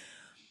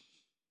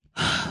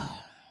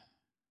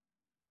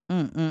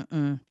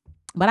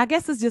But I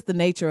guess it's just the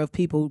nature of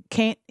people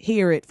can't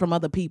hear it from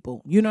other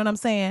people. You know what I'm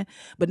saying?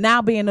 But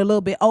now being a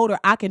little bit older,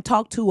 I can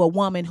talk to a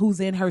woman who's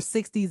in her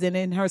 60s and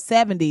in her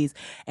 70s,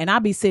 and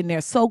I'll be sitting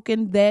there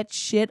soaking that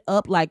shit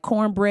up like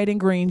cornbread and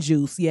green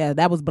juice. Yeah,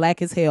 that was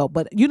black as hell.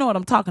 But you know what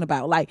I'm talking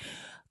about. Like,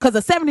 because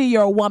a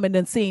 70-year-old woman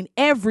done seen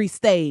every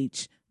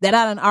stage that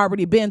I done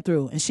already been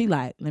through. And she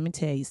like, let me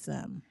tell you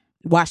something.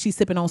 While she's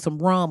sipping on some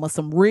rum or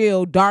some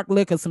real dark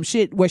liquor, some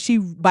shit where she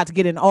about to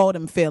get in all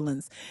them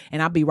feelings.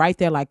 And I'll be right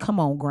there like, come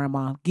on,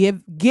 grandma,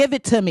 give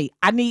it to me.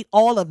 I need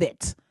all of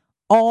it.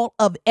 All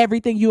of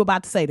everything you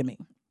about to say to me.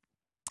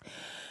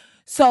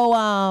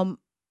 So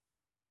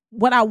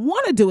what I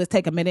want to do is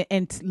take a minute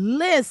and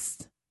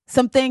list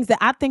some things that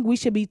I think we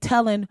should be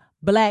telling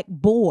Black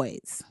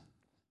boys.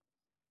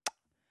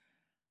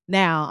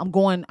 Now, I'm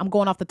going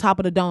off the top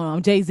of the dome.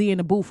 I'm Jay-Z in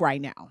the booth right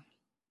now.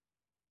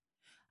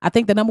 I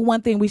think the number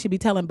one thing we should be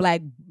telling Black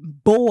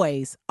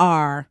boys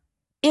are,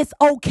 it's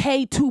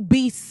okay to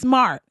be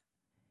smart.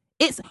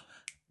 It's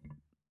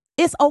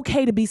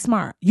okay to be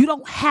smart. You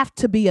don't have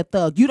to be a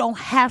thug. You don't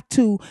have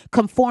to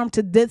conform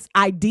to this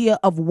idea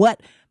of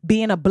what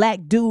being a Black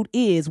dude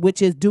is,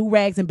 which is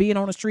do-rags and being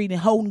on the street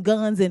and holding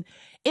guns. And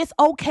it's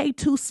okay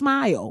to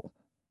smile,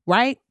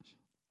 right?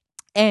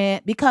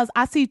 And because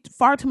I see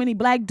far too many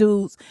Black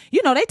dudes,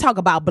 they talk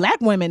about Black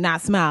women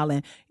not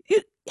smiling.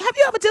 Have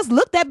you ever just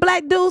looked at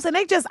Black dudes and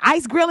they just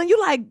ice grilling? You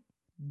like,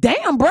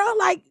 damn, bro,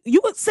 like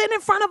you would sit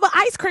in front of an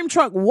ice cream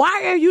truck.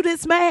 Why are you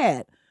this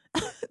mad?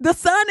 The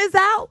sun is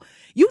out.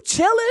 You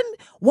chilling.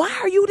 Why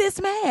are you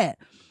this mad?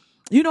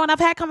 And I've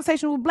had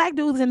conversations with Black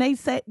dudes and they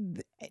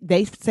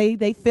say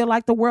they feel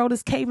like the world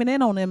is caving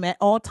in on them at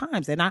all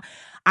times. And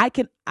I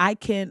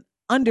can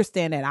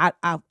understand that.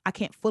 I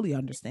can't fully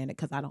understand it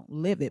because I don't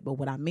live it. But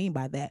what I mean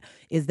by that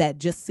is that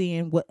just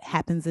seeing what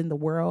happens in the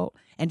world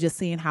and just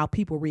seeing how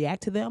people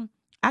react to them,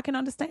 I can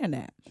understand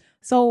that.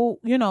 So,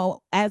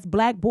 as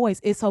Black boys,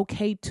 it's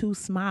okay to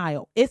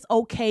smile. It's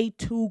okay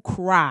to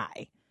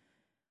cry.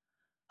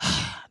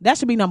 That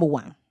should be number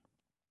one.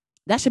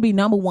 That should be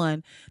number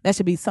one. That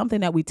should be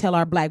something that we tell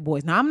our Black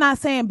boys. Now, I'm not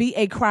saying be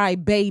a cry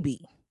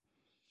baby,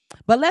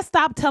 but let's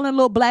stop telling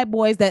little Black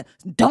boys that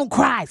don't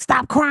cry,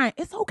 stop crying.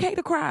 It's okay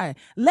to cry.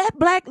 Let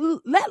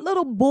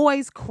little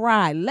boys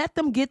cry. Let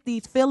them get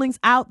these feelings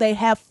out. They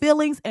have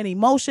feelings and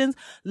emotions.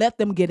 Let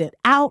them get it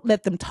out.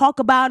 Let them talk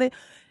about it.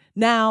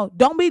 Now,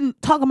 don't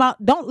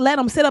let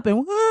them sit up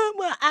and,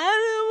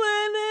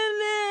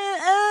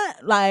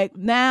 like,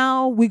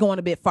 now we're going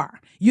a bit far.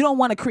 You don't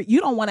want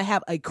to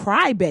have a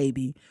cry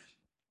baby,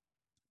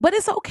 but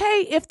it's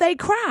okay if they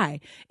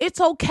cry.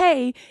 It's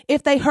okay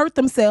if they hurt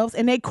themselves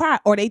and they cry,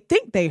 or they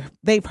think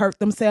they've hurt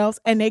themselves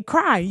and they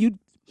cry.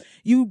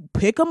 You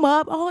pick them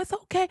up. Oh, it's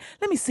okay.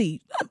 Let me see.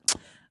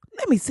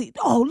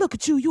 Oh, look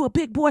at you. You a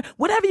big boy.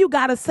 Whatever you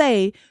got to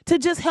say to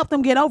just help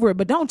them get over it,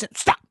 but don't just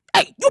stop.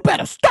 Hey, you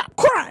better stop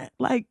crying.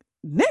 Like,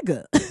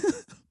 nigga,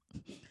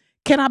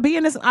 can I be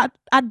in this? I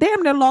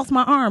damn near lost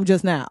my arm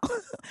just now.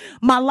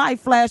 My life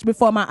flashed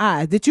before my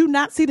eyes. Did you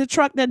not see the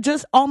truck that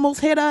just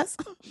almost hit us?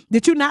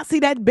 Did you not see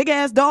that big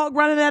ass dog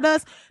running at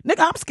us?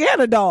 Nigga, I'm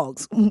scared of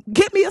dogs.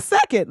 Give me a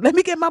second. Let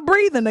me get my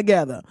breathing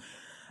together.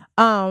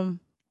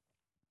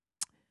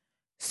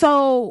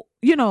 So,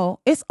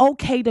 it's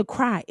okay to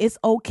cry. It's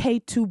okay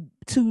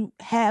to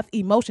have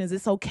emotions.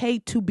 It's okay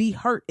to be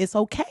hurt. It's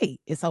okay.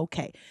 It's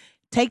okay.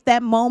 Take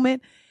that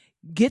moment,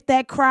 get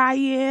that cry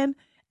in,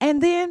 and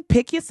then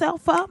pick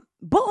yourself up.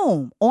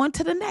 Boom, on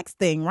to the next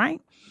thing, right?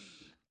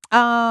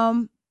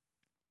 I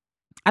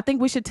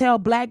think we should tell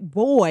Black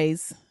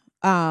boys,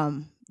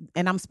 and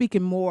I'm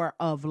speaking more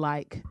of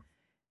like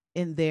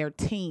in their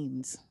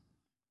teens.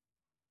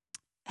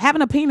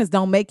 Having a penis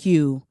don't make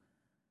you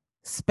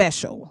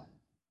special.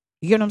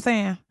 You get what I'm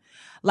saying?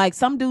 Like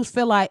some dudes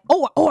feel like,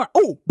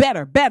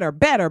 better.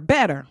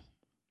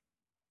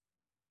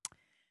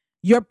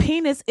 Your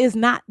penis is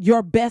not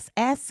your best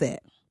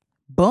asset.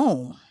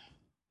 Boom.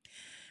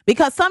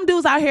 Because some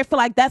dudes out here feel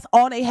like that's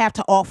all they have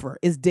to offer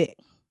is dick,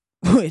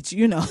 which,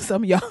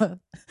 some of y'all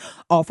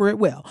offer it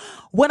well.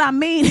 What I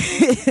mean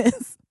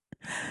is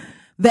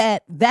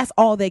that's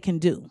all they can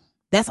do.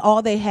 That's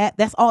all they have.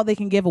 That's all they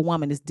can give a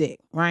woman is dick,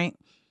 right?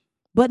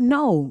 But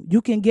no,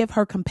 you can give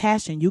her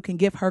compassion. You can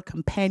give her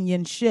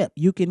companionship.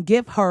 You can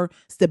give her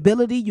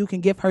stability. You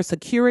can give her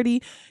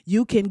security.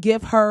 You can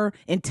give her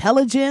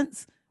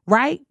intelligence,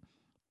 right?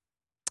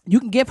 You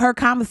can give her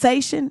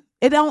conversation.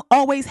 It don't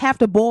always have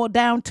to boil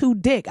down to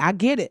dick. I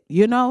get it.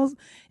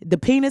 The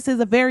penis is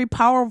a very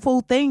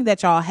powerful thing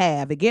that y'all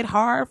have. It get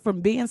hard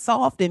from being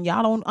soft and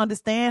y'all don't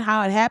understand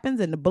how it happens,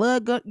 and the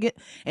blood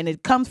and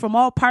it comes from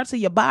all parts of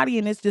your body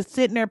and it's just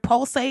sitting there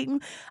pulsating.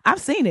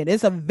 I've seen it.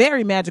 It's a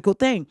very magical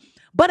thing.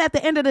 But at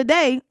the end of the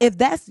day, if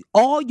that's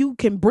all you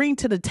can bring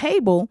to the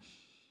table,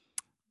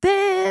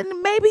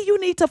 then maybe you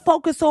need to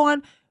focus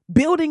on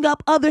building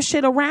up other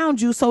shit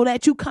around you so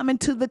that you come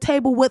into the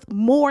table with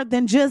more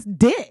than just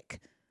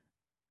dick.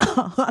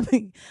 I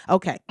mean,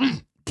 okay,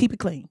 keep it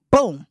clean.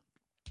 Boom.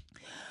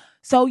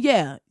 So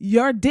yeah,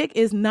 your dick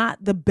is not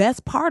the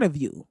best part of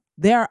you.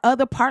 There are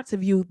other parts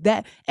of you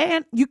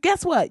and you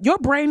guess what? Your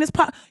brain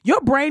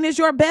is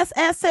your best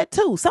asset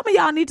too. Some of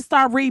y'all need to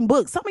start reading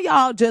books. Some of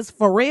y'all just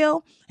for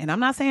real, and I'm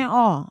not saying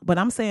all, but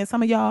I'm saying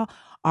some of y'all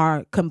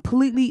are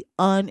completely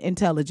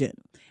unintelligent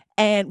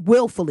and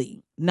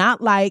willfully.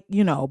 Not like,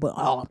 but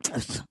I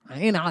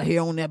ain't out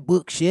here on that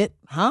book shit.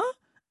 Huh?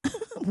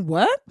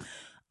 What?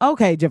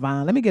 Okay,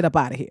 Javon, let me get up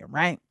out of here,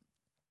 right?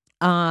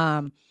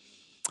 I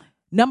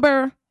don't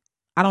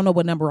know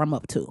what number I'm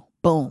up to.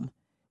 Boom.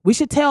 We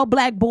should tell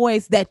Black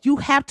boys that you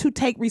have to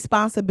take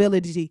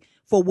responsibility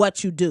for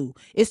what you do.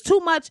 It's too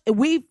much.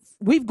 We've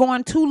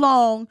gone too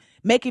long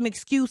making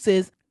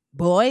excuses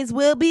Boys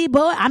will be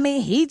boy. I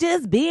mean, he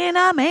just being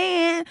a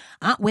man.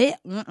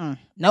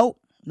 Nope,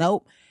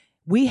 nope.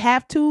 We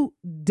have to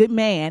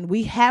demand,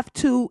 we have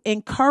to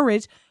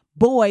encourage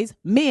boys,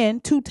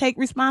 men to take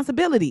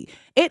responsibility.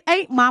 It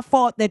ain't my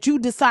fault that you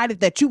decided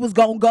that you was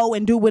gonna go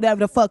and do whatever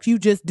the fuck you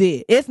just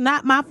did. It's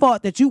not my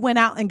fault that you went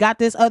out and got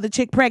this other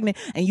chick pregnant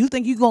and you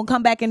think you gonna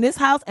come back in this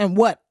house and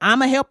what?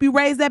 I'ma help you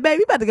raise that baby?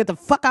 You better get the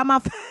fuck out my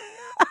face.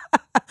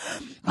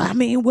 I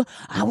mean, well,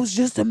 I was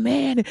just a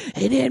man. It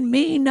didn't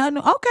mean nothing.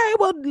 Okay,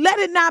 well, let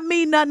it not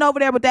mean nothing over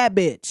there with that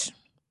bitch.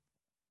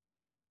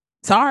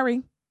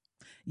 Sorry.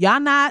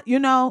 Y'all not,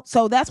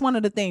 so that's one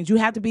of the things. You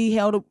have to be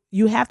held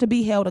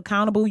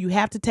accountable. You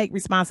have to take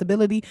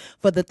responsibility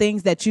for the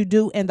things that you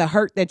do and the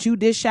hurt that you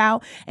dish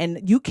out.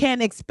 And you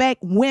can't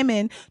expect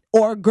women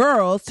or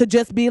girls to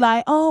just be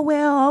like, oh,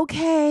 well,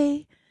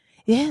 okay.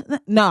 Yeah.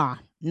 Nah.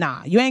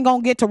 You ain't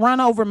gonna get to run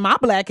over my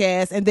black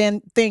ass and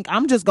then think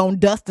I'm just gonna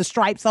dust the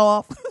stripes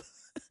off,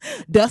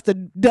 dust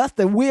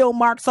the wheel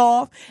marks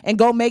off, and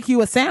go make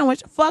you a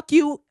sandwich. Fuck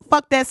you.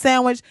 Fuck that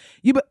sandwich.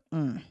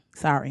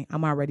 Sorry,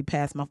 I'm already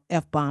past my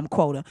F-bomb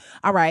quota.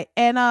 All right.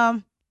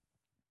 And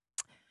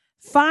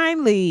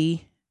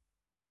finally,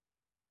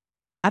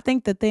 I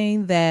think the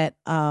thing that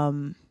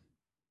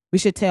we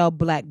should tell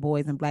black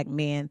boys and black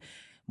men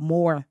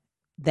more,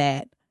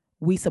 that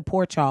we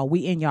support y'all.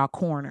 We in y'all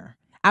corner.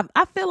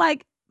 I feel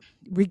like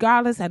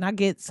regardless, and I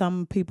get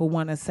some people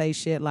want to say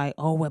shit like,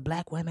 oh, well,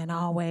 black women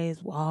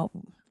always, well,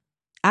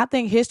 I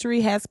think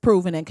history has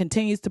proven and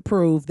continues to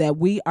prove that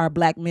we are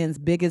black men's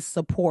biggest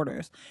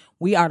supporters.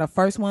 We are the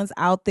first ones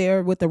out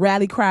there with the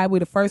rally cry. We're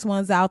the first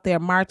ones out there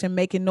marching,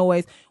 making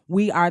noise.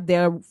 We are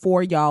there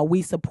for y'all.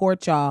 We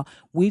support y'all.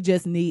 We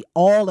just need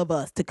all of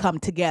us to come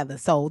together.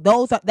 So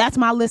that's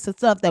my list of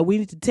stuff that we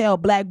need to tell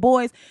black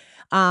boys.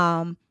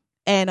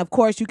 And of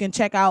course, you can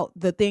check out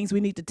the things we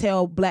need to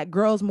tell black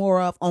girls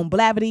more of on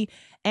Blavity.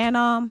 And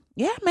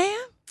yeah, man,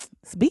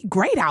 it's be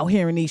great out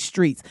here in these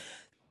streets.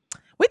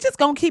 We're just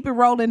gonna keep it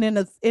rolling in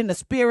the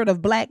spirit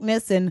of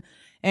blackness and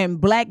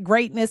black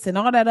greatness and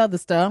all that other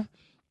stuff.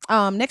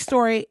 Next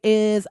story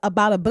is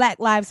about a Black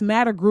Lives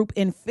Matter group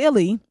in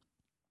Philly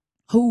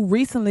who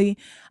recently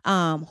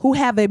who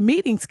have a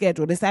meeting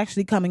scheduled. It's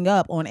actually coming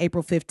up on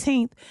April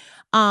 15th.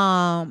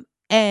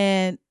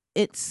 And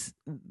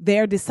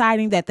they're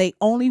deciding that they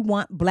only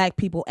want black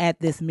people at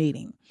this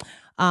meeting.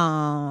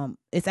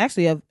 It's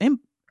actually a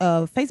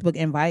Facebook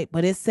invite,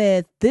 but it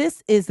says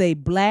this is a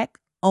black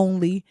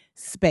only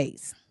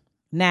space.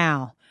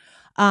 Now,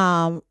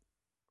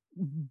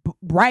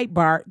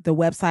 Breitbart, the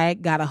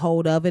website, got a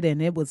hold of it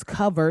and it was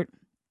covered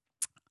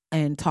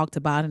and talked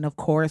about. And of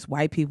course,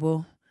 white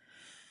people,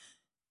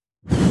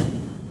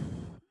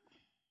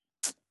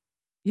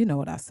 you know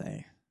what I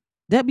say.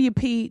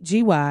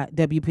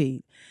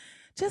 WPGY.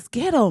 Just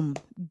get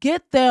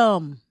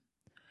them.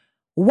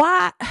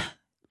 Why?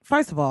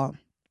 First of all,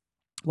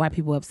 white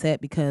people upset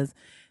because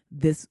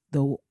the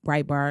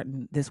Breitbart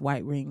and this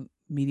White Ring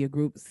media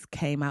groups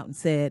came out and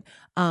said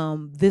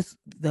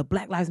the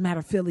Black Lives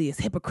Matter Philly is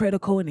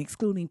hypocritical and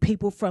excluding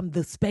people from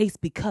the space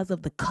because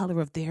of the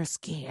color of their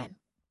skin.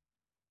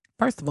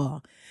 First of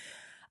all,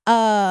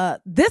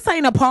 this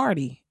ain't a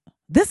party.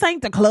 This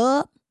ain't the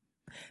club.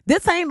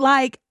 This ain't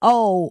like,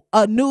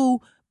 a new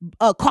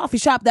coffee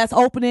shop that's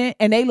opening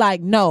and they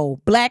like,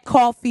 no, black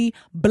coffee,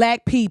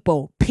 black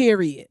people,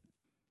 period.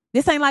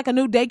 This ain't like a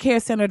new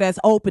daycare center that's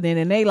opening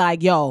and they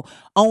like, yo,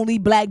 only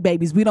black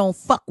babies. We don't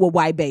fuck with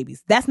white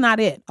babies. That's not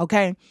it.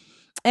 Okay.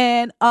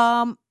 And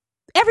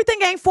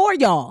everything ain't for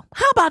y'all.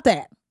 How about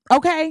that?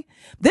 Okay.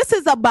 This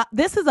is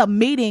a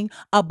meeting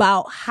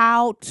about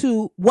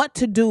what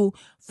to do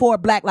for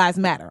Black Lives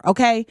Matter.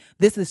 Okay.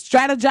 This is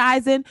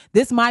strategizing.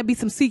 This might be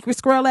some secret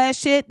squirrel ass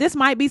shit. This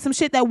might be some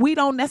shit that we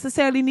don't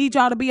necessarily need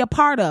y'all to be a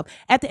part of.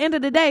 At the end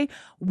of the day,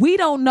 we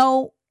don't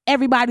know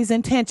everybody's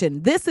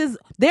intention.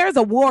 There's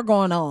a war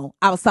going on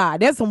outside.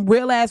 There's some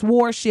real ass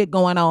war shit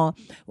going on.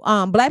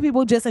 Black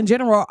people just in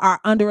general are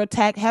under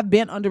attack, have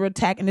been under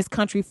attack in this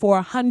country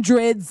for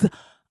hundreds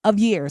of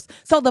years.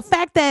 So the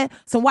fact that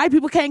some white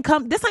people can't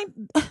come, this ain't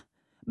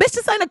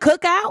a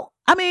cookout.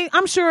 I mean,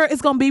 I'm sure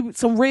it's going to be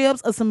some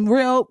ribs or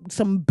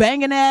some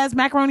banging ass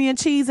macaroni and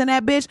cheese in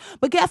that bitch.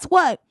 But guess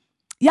what?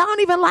 Y'all don't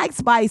even like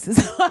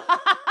spices.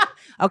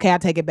 Okay, I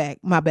take it back.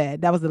 My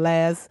bad. That was the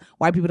last.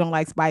 White people don't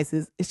like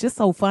spices. It's just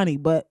so funny.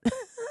 But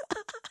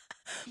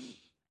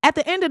at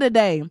the end of the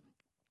day,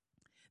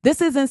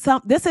 this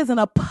isn't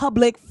a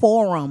public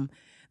forum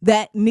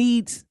that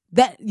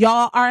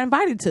y'all are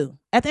invited to.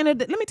 At the end of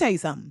the day, let me tell you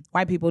something.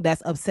 White people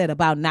that's upset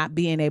about not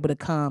being able to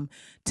come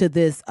to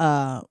this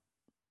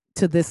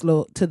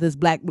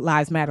Black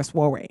Lives Matter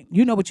soiree.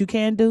 You know what you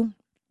can do?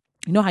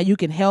 You know how you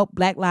can help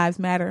Black Lives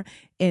Matter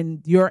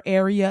in your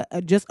area,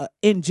 just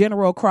in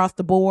general across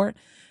the board?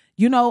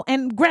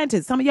 And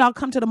granted, some of y'all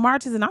come to the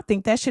marches and I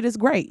think that shit is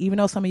great. Even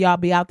though some of y'all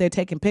be out there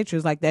taking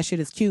pictures like that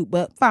shit is cute,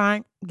 but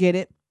fine, get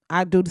it.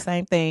 I do the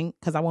same thing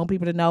because I want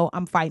people to know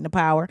I'm fighting the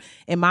power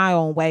in my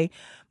own way.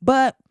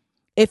 But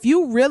if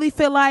you really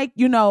feel like,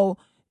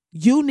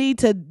 you need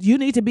to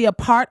be a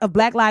part of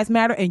Black Lives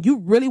Matter, and you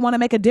really want to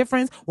make a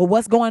difference with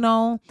what's going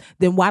on,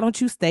 then why don't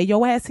you stay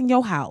your ass in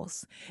your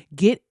house?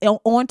 Get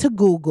onto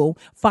Google,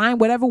 find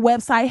whatever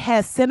website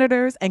has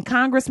senators and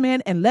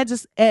congressmen and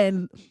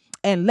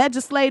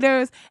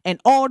legislators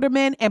and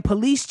aldermen and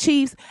police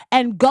chiefs,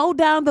 and go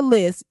down the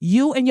list,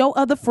 you and your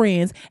other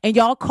friends, and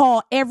y'all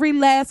call every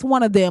last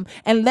one of them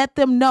and let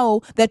them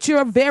know that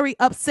you're very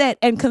upset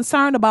and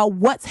concerned about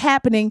what's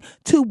happening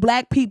to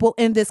Black people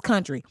in this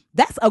country.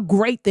 That's a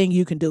great thing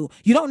you can do.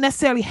 You don't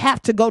necessarily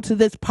have to go to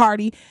this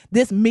party,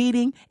 this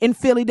meeting in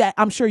Philly that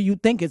I'm sure you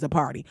think is a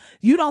party.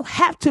 You don't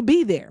have to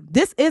be there.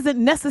 This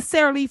isn't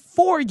necessarily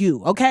for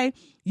you, okay?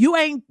 You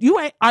ain't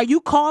are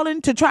you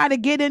calling to try to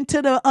get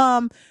into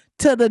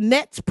the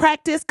Nets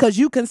practice because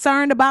you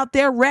concerned about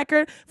their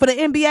record for the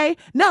NBA?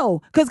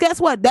 No, because guess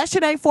what? That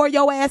shit ain't for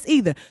your ass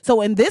either. So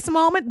in this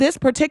moment, this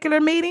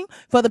particular meeting,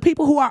 for the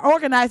people who are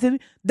organizing,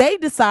 they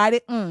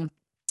decided,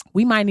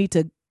 we might need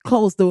to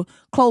close the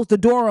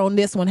door on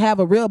this one, have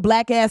a real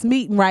Black ass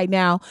meeting right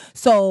now.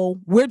 So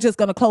we're just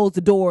going to close the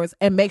doors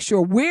and make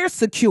sure we're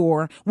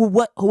secure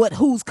with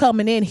who's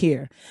coming in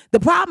here. The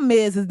problem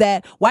is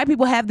that white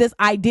people have this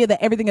idea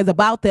that everything is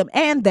about them,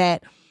 and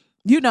that,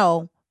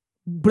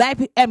 Black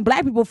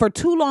people for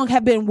too long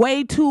have been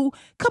way too,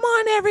 come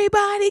on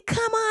everybody,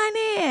 come on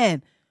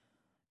in.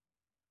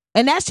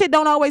 And that shit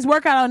don't always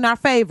work out in our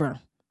favor,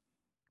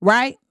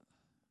 right?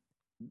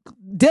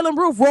 Dylan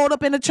Roof rolled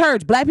up in the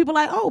church. Black people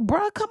like, oh,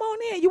 bro, come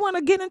on in. You want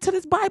to get into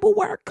this Bible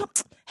work?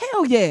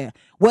 Hell yeah.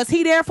 Was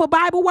he there for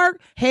Bible work?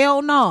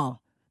 Hell no.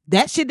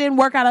 That shit didn't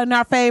work out in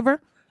our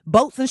favor.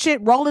 Boats and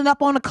shit rolling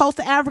up on the coast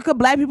of Africa.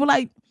 Black people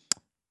like,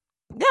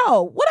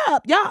 yo, what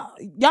up? Y'all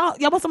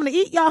want something to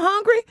eat? Y'all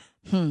hungry?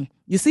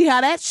 You see how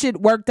that shit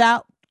worked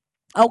out?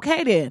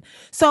 Okay, then.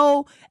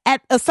 So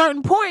at a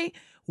certain point,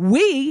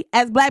 we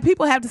as Black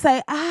people have to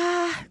say,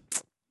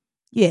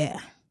 yeah,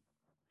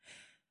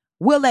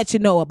 we'll let you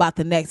know about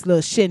the next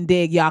little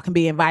shindig y'all can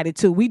be invited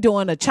to. We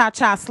doing a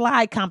cha-cha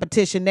slide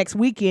competition next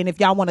weekend. If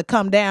y'all want to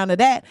come down to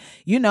that,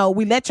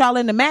 we let y'all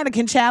in the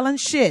mannequin challenge.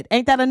 Shit,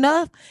 ain't that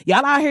enough?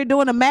 Y'all out here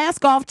doing a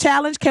mask off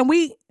challenge. Can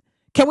we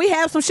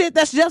have some shit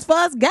that's just for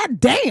us? God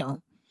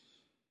damn.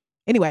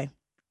 Anyway,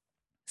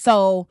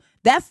 so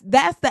that's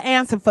the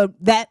answer for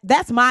that.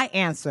 That's my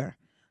answer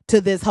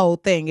to this whole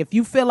thing. If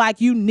you feel like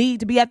you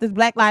need to be at this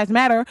Black Lives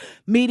Matter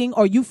meeting,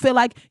 or you feel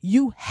like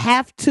you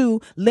have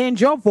to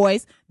lend your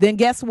voice, then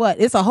guess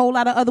what? It's a whole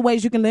lot of other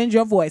ways you can lend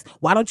your voice.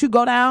 Why don't you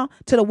go down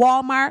to the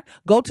Walmart,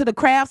 go to the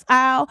crafts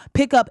aisle,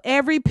 pick up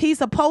every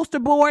piece of poster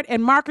board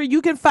and marker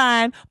you can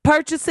find,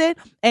 purchase it,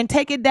 and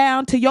take it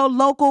down to your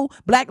local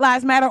Black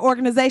Lives Matter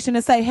organization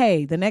and say,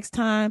 hey, the next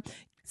time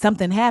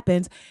something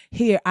happens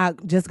here, I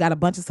just got a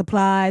bunch of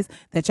supplies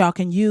that y'all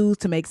can use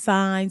to make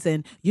signs,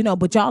 and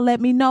but y'all let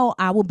me know.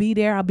 I will be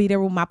there. I'll be there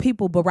with my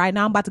people. But right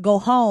now I'm about to go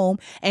home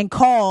and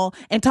call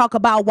and talk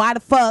about why the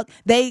fuck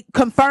they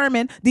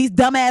confirming these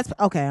dumbass.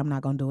 Okay, I'm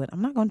not gonna do it.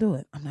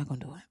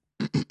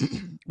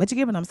 But you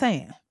get what I'm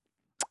saying?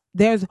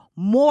 There's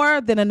more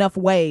than enough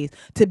ways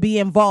to be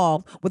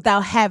involved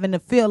without having to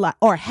feel like,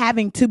 or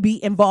having to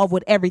be involved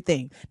with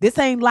everything. This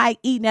ain't like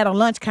eating at a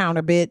lunch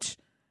counter, bitch.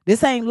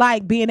 This ain't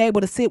like being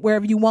able to sit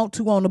wherever you want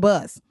to on the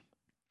bus,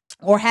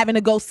 or having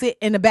to go sit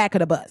in the back of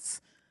the bus.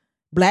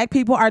 Black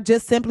people are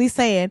just simply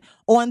saying,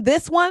 on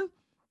this one,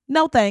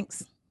 no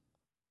thanks.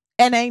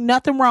 And ain't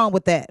nothing wrong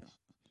with that.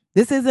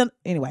 This isn't,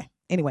 anyway,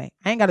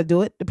 I ain't got to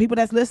do it. The people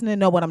that's listening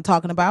know what I'm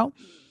talking about.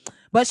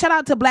 But shout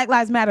out to Black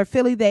Lives Matter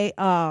Philly. They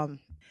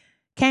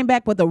came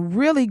back with a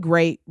really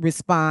great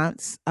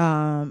response.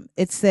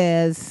 It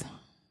says,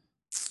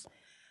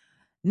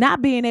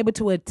 not being able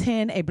to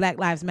attend a Black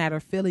Lives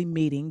Matter Philly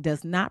meeting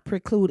does not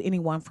preclude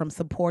anyone from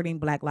supporting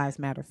Black Lives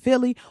Matter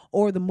Philly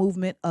or the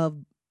movement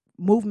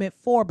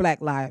for Black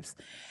Lives.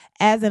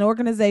 As an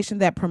organization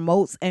that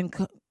promotes and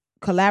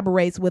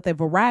collaborates with a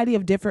variety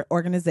of different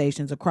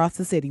organizations across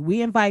the city,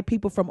 we invite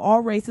people from all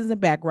races and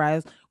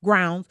backgrounds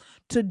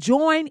to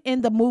join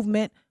in the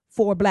movement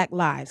for Black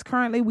Lives.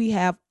 Currently, we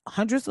have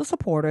hundreds of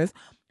supporters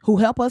who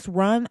help us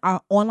run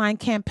our online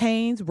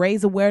campaigns,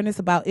 raise awareness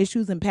about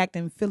issues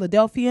impacting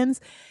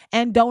Philadelphians,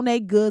 and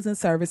donate goods and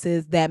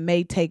services that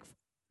many take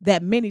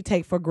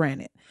for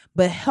granted,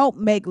 but help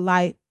make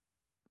life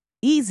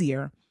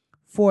easier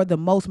for the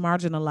most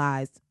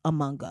marginalized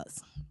among us.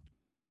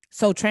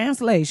 So,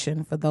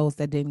 translation, for those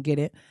that didn't get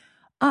it,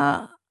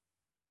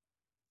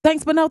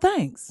 thanks but no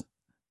thanks.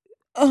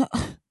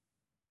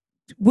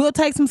 We'll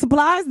take some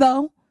supplies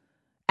though.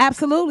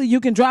 Absolutely.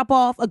 You can drop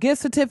off a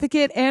gift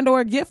certificate and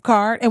or a gift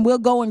card, and we'll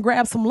go and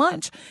grab some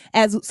lunch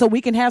so we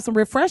can have some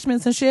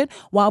refreshments and shit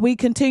while we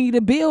continue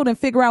to build and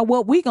figure out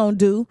what we gonna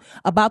do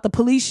about the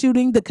police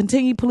shooting, the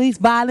continued police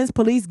violence,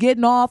 police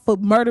getting off for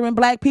murdering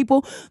Black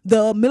people,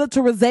 the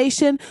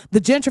militarization,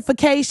 the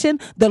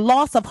gentrification, the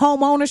loss of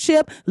home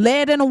ownership,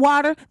 lead in the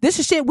water. This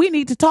is shit we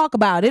need to talk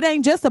about. It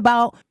ain't just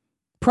about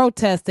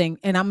protesting,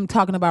 and I'm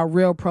talking about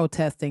real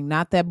protesting,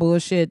 not that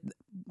bullshit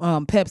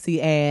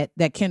Pepsi ad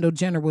that Kendall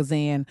Jenner was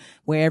in,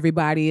 where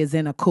everybody is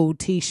in a cool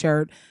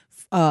t-shirt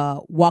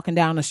walking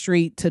down the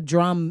street to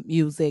drum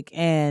music,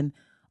 and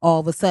all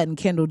of a sudden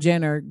Kendall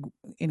Jenner.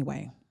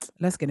 Anyway,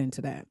 let's get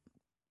into that.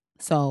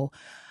 So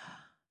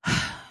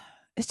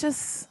it's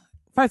just,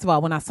 first of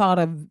all, when I saw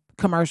the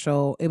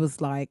commercial, it was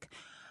like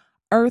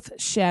earth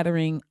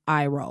shattering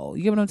eye roll.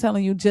 You get what I'm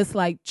telling you? Just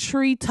like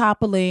tree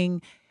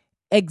toppling,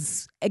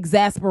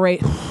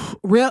 exasperate.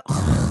 Real,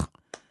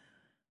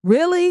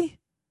 really?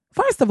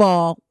 First of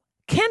all,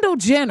 Kendall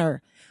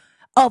Jenner,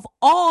 of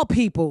all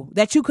people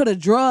that you could have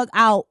drug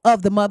out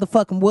of the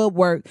motherfucking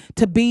woodwork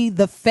to be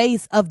the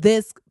face of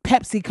this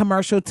Pepsi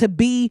commercial, to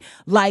be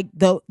like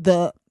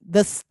the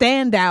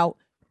standout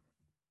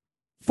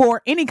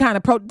for any kind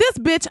of this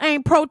bitch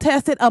ain't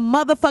protested a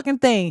motherfucking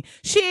thing.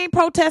 She ain't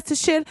protested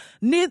shit.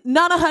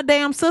 None of her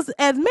damn sisters,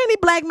 as many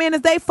black men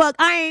as they fuck,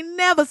 I ain't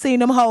never seen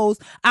them hoes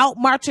out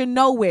marching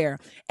nowhere.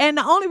 And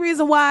the only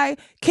reason why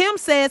Kim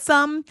said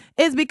something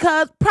is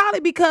probably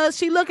because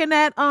she looking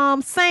at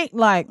Saint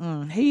like,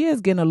 he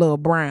is getting a little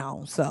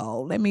brown,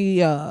 so let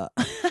me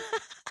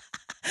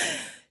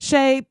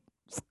shade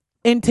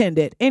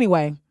intended.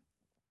 Anyway,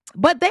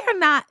 but they're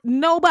not,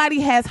 nobody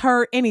has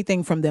heard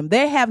anything from them.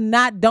 They have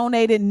not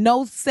donated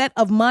no set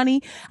of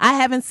money. I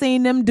haven't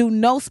seen them do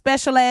no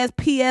special ass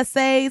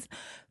PSAs.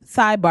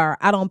 Sidebar,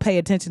 I don't pay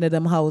attention to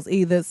them hoes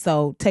either,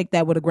 so take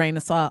that with a grain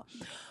of salt.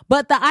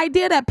 But the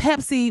idea that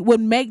Pepsi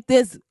would make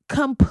this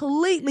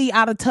completely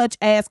out of touch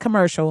ass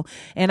commercial,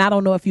 and I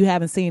don't know if you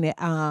haven't seen it,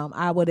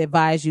 I would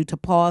advise you to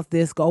pause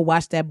this, go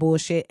watch that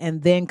bullshit,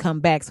 and then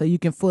come back so you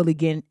can fully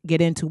get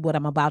into what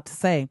I'm about to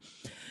say.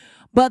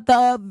 But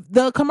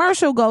the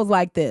commercial goes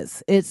like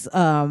this. It's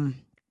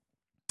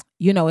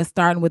it's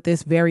starting with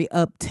this very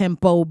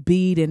up-tempo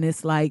beat, and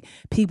it's like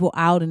people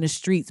out in the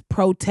streets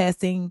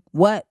protesting.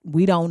 What?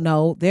 We don't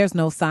know. There's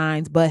no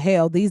signs. But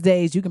hell, these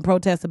days you can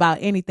protest about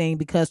anything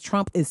because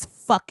Trump is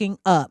fucking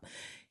up.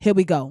 Here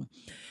we go.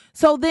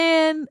 So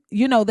then,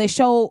 they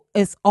show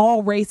it's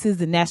all races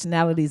and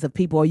nationalities of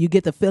people, or you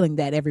get the feeling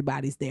that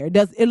everybody's there.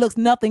 It looks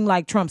nothing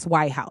like Trump's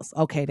White House.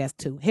 Okay, that's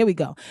two. Here we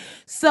go.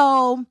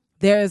 So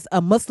there's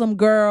a Muslim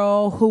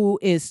girl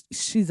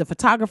she's a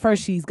photographer.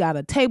 She's got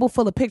a table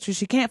full of pictures.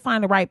 She can't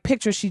find the right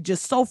picture. She's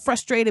just so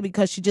frustrated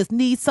because she just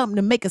needs something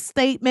to make a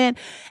statement.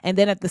 And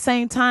then at the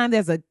same time,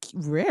 there's a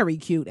very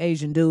cute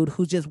Asian dude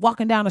who's just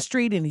walking down the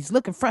street and he's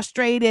looking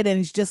frustrated and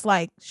he's just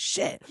like,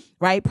 shit,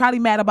 right? Probably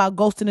mad about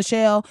Ghost in the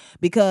Shell,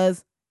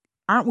 because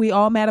aren't we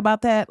all mad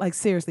about that? Like,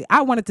 seriously,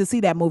 I wanted to see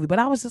that movie, but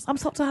I'm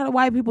so tired of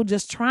white people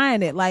just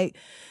trying it. Like,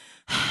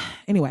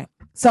 anyway,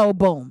 so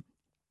boom.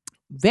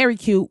 Very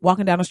cute,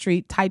 walking down the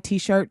street, tight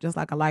t-shirt, just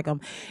like I like them.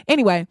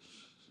 Anyway,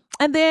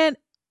 and then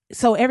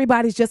so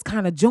everybody's just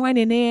kind of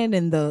joining in,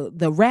 and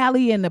the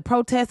rally and the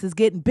protest is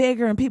getting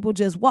bigger, and people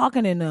just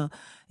walking, and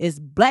it's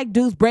black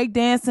dudes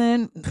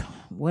breakdancing,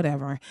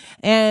 whatever,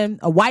 and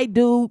a white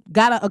dude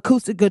got an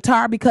acoustic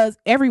guitar, because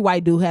every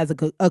white dude has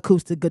a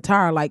acoustic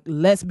guitar. Like,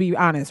 let's be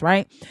honest,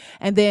 right?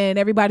 And then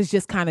everybody's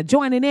just kind of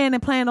joining in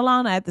and playing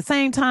along. At the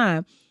same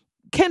time,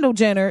 Kendall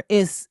Jenner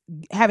is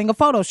having a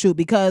photo shoot,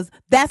 because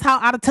that's how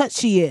out of touch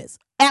she is.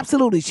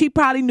 Absolutely. She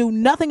probably knew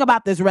nothing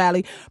about this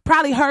rally,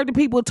 probably heard the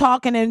people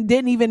talking and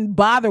didn't even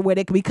bother with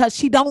it because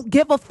she don't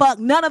give a fuck.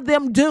 None of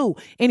them do.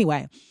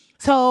 Anyway,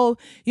 so,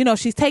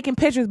 she's taking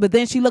pictures, but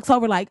then she looks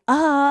over like,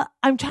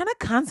 I'm trying to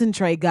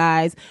concentrate,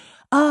 guys.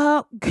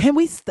 Can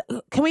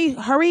we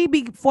hurry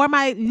before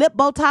my lip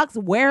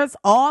Botox wears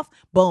off?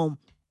 Boom.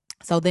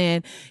 So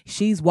then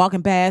she's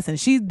walking past, and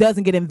she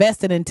doesn't get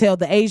invested until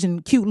the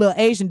cute little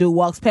Asian dude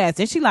walks past.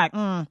 And she like,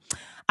 I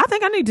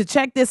think I need to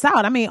check this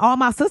out. I mean, all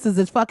my sisters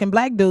is fucking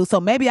black dudes,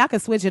 so maybe I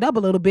could switch it up a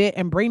little bit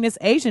and bring this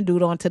Asian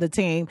dude onto the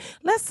team.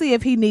 Let's see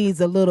if he needs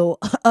a little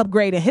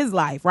upgrade in his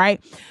life,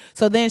 right?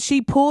 So then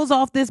she pulls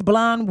off this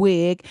blonde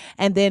wig,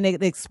 and then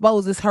it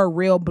exposes her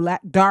real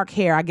dark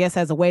hair, I guess,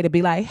 as a way to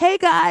be like, hey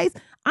guys,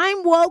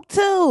 I'm woke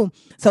too.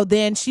 So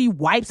then she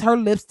wipes her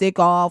lipstick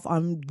off,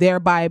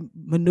 thereby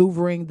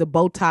maneuvering the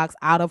Botox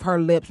out of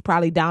her lips,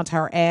 probably down to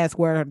her ass,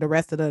 where the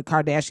rest of the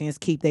Kardashians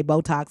keep their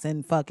Botox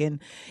and fucking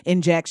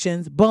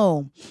injections.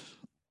 Boom.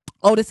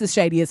 Oh, this is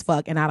shady as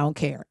fuck, and I don't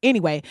care.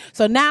 Anyway,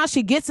 so now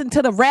she gets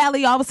into the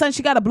rally. All of a sudden,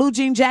 she got a blue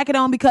jean jacket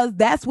on, because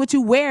that's what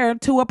you wear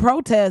to a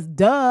protest.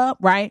 Duh,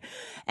 right?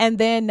 And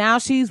then now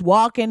she's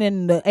walking,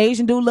 and the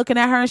Asian dude looking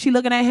at her, and she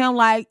looking at him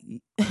like,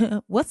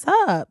 what's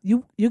up?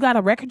 You got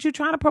a record you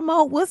trying to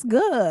promote? What's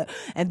good?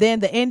 And then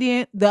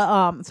the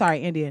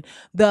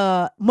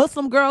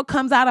Muslim girl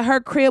comes out of her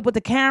crib with the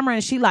camera,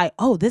 and she like,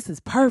 oh, this is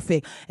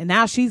perfect. And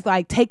now she's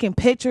like taking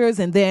pictures,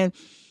 and then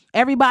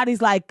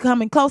everybody's like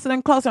coming closer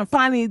and closer, and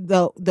finally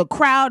the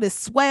crowd is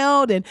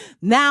swelled, and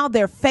now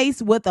they're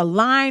faced with a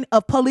line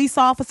of police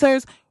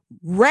officers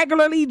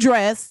regularly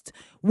dressed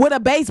with a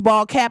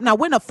baseball cap. Now,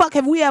 when the fuck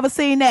have we ever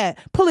seen that?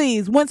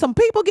 Please, when some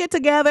people get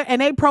together and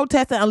they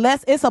protest,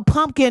 unless it's a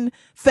pumpkin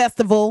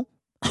festival,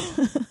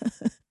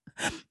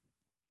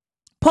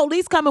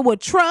 police coming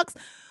with trucks,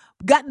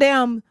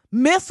 goddamn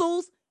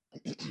missiles,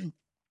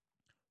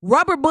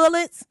 rubber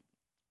bullets,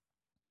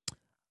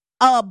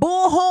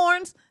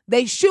 bullhorns.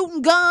 They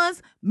shooting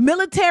guns,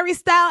 military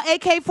style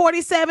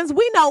AK-47s.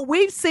 We know,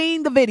 we've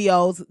seen the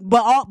videos,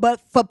 but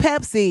for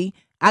Pepsi,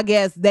 I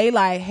guess they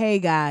like, hey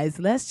guys,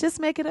 let's just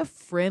make it a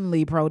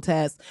friendly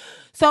protest.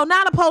 So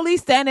now the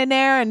police standing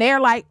there and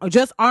they're like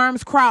just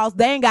arms crossed.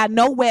 They ain't got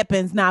no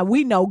weapons. Now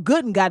we know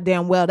good and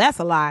goddamn well that's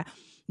a lie.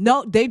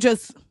 No, they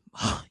just,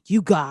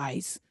 you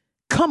guys,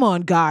 come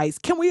on guys.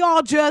 Can we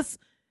all just,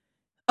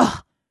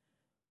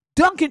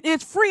 Dunkin',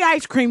 it's free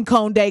ice cream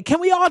cone day.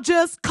 Can we all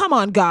just, come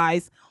on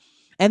guys.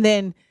 And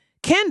then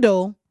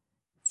Kendall,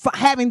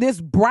 having this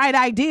bright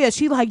idea,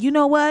 she like, you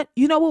know what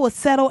will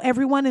settle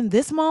everyone in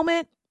this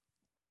moment?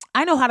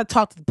 I know how to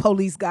talk to the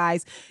police,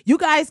 guys. You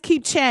guys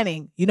keep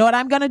chanting. You know what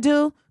I'm going to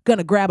do?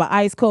 Gonna grab an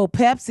ice cold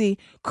Pepsi,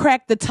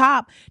 crack the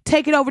top,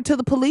 take it over to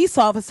the police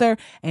officer,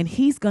 and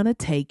he's going to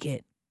take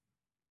it.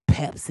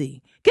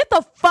 Pepsi. Get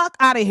the fuck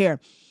out of here.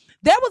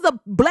 There was a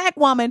black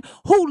woman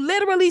who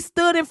literally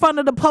stood in front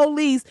of the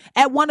police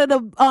at one of the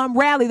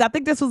rallies. I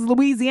think this was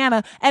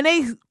Louisiana. And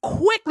they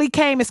quickly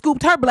came and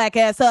scooped her black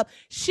ass up.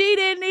 She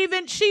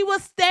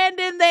was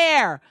standing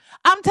there.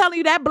 I'm telling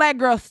you, that black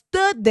girl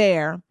stood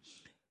there.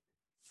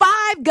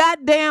 5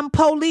 goddamn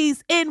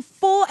police in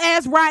full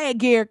ass riot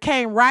gear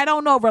came right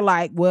on over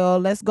like, well,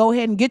 let's go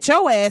ahead and get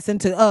your ass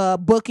into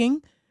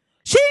booking.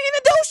 She didn't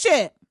even do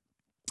shit.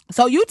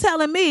 So you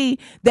telling me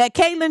that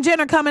Caitlyn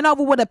Jenner coming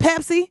over with a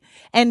Pepsi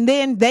and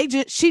then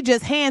she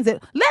just hands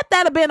it. Let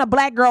that have been a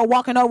black girl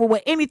walking over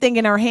with anything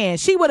in her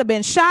hand. She would have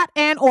been shot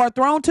and or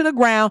thrown to the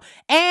ground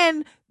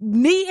and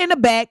knee in the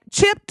back,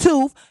 chipped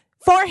tooth,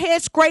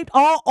 forehead scraped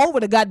all over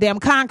the goddamn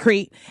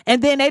concrete.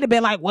 And then they'd have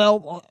been like,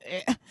 well,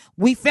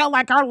 we felt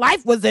like our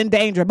life was in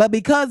danger. But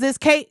because it's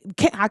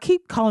I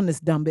keep calling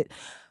this dumb bit.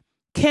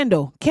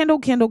 Kendall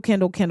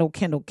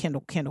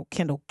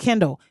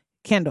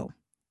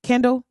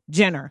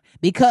Jenner.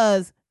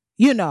 Because,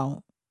 you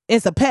know,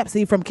 it's a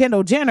Pepsi from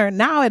Kendall Jenner.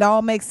 Now it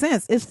all makes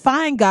sense. It's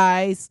fine,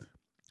 guys.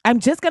 I'm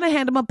just going to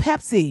hand him a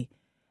Pepsi.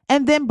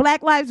 And then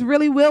Black lives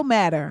really will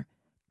matter.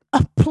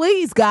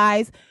 Please,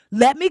 guys,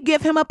 let me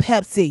give him a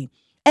Pepsi.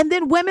 And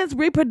then women's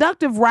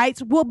reproductive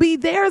rights will be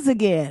theirs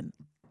again.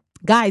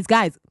 Guys,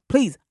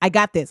 please, I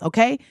got this,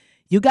 okay?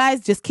 You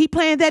guys just keep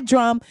playing that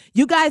drum.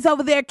 You guys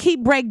over there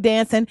keep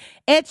breakdancing.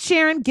 Ed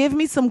Sheeran, give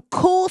me some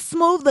cool,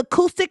 smooth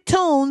acoustic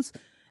tunes.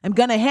 I'm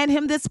going to hand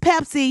him this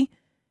Pepsi.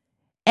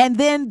 And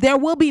then there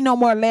will be no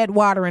more lead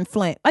water in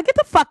Flint. Like, get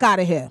the fuck out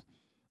of here.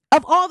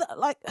 Of all the,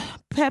 like,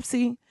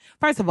 Pepsi,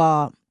 first of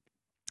all,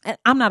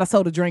 I'm not a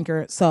soda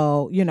drinker,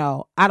 so, you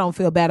know, I don't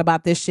feel bad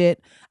about this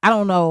shit. I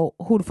don't know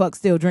who the fuck's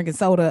still drinking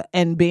soda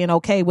and being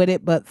okay with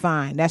it, but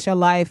fine. That's your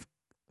life.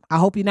 I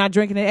hope you're not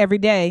drinking it every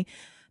day.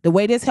 The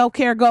way this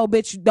healthcare go,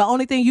 bitch, the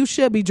only thing you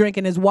should be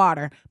drinking is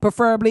water,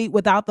 preferably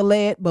without the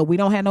lead, but we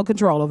don't have no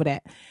control over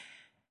that.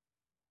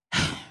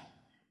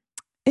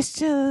 It's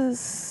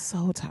just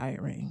so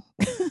tiring.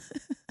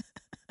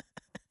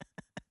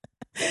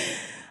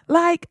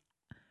 Like,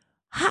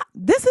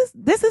 this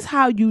is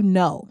how you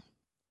know.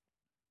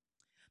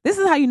 This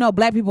is how you know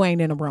black people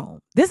ain't in the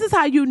room. This is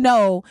how you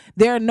know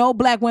there are no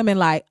black women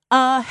like,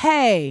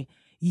 hey,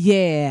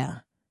 yeah,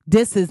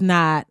 this is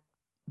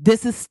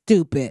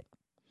stupid.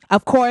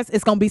 Of course,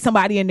 it's going to be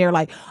somebody in there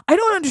like, I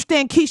don't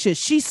understand Keisha.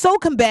 She's so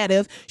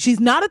combative. She's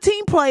not a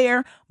team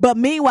player. But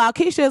meanwhile,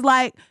 Keisha is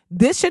like,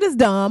 this shit is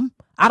dumb.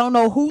 I don't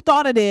know who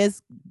thought it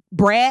is.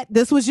 Brad,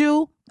 this was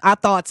you? I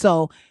thought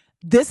so.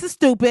 This is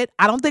stupid.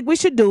 I don't think we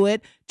should do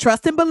it.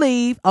 Trust and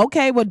believe.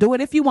 Okay, well, do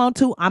it if you want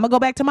to. I'm going to go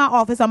back to my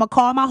office. I'm going to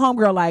call my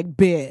homegirl like,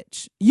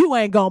 bitch, you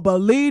ain't going to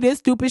believe this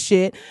stupid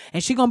shit.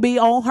 And she going to be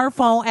on her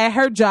phone at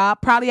her job,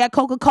 probably at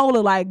Coca-Cola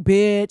like,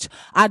 bitch,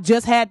 I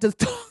just had to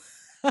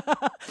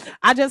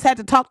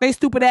talk their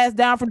stupid ass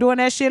down for doing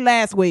that shit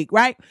last week,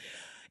 right?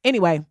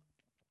 Anyway,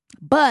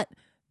 but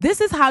this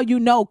is how you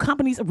know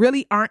companies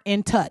really aren't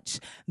in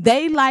touch.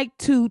 They like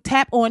to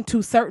tap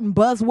onto certain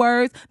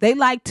buzzwords. They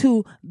like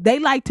to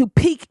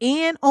peek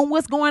in on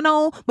what's going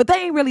on, but they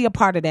ain't really a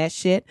part of that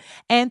shit.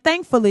 And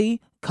thankfully,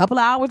 a couple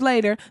of hours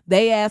later,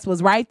 they ass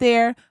was right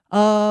there.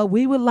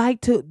 We would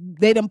like to,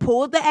 they done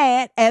pulled the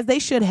ad as they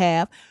should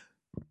have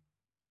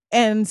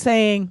and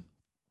saying,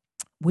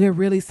 we're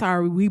really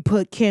sorry we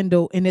put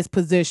Kendall in this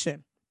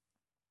position.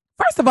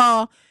 First of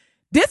all,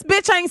 this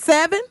bitch ain't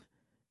 7.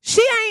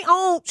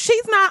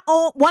 She's not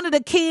on one of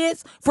the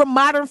kids from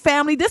Modern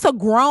Family. This a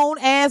grown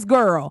ass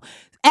girl.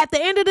 At the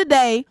end of the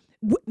day,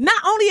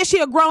 not only is she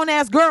a grown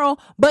ass girl,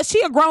 but she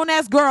a grown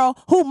ass girl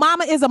who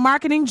mama is a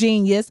marketing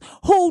genius,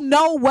 who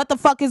know what the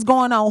fuck is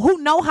going on,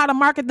 who know how to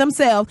market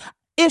themselves.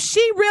 If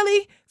she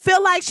really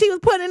feel like she was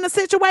put in a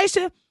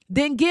situation,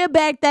 then give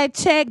back that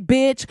check,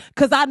 bitch,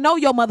 because I know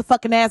your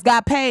motherfucking ass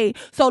got paid.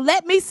 So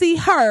let me see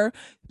her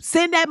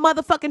send that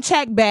motherfucking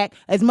check back.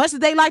 As much as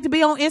they like to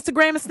be on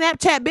Instagram and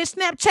Snapchat, bitch,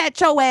 Snapchat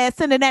your ass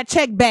sending that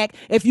check back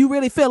if you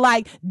really feel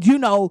like, you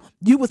know,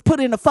 you was put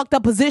in a fucked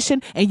up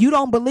position and you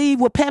don't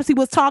believe what Pepsi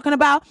was talking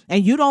about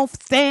and you don't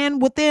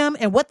stand with them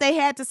and what they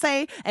had to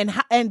say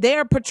and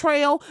their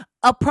portrayal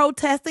of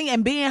protesting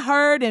and being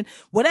heard and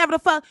whatever the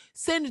fuck.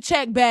 Send the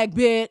check back,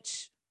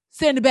 bitch.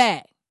 Send it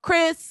back.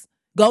 Chris,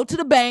 Go to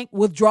the bank,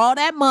 withdraw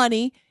that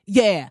money.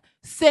 Yeah,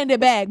 send it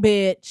back,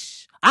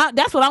 bitch.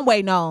 That's what I'm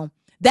waiting on.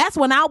 That's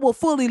when I will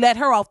fully let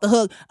her off the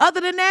hook.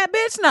 Other than that,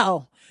 bitch,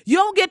 no. You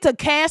don't get to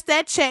cash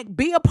that check,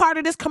 be a part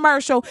of this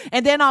commercial,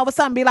 and then all of a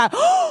sudden be like,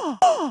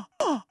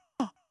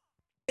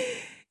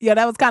 yeah,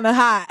 that was kind of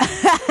hot.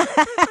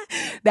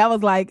 That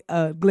was like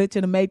a glitch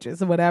in the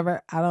matrix or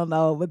whatever. I don't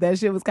know, but that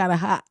shit was kind of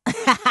hot.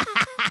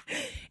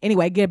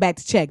 Anyway, get back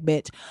to check,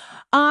 bitch.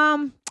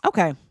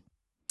 Okay.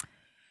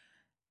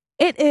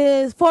 It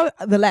is for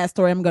the last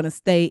story. I'm going to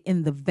stay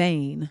in the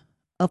vein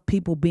of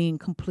people being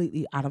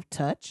completely out of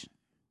touch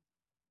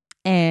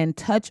and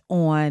touch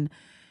on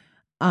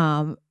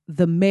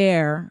the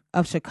mayor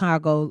of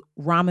Chicago,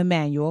 Rahm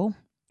Emanuel,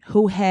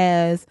 who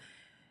has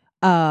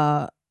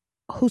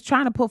who's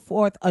trying to put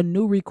forth a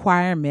new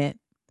requirement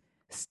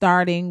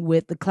starting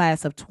with the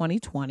class of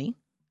 2020,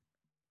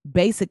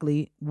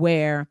 basically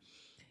where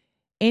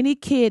any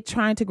kid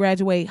trying to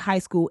graduate high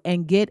school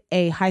and get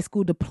a high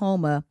school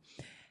diploma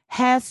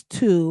has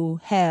to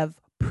have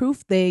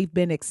proof they've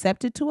been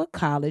accepted to a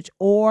college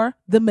or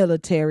the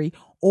military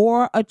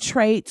or a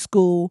trade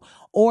school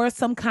or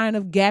some kind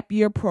of gap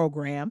year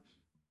program,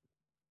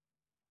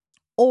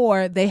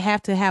 or they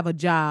have to have a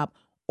job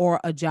or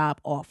a job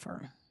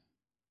offer.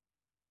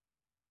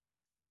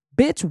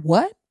 Bitch,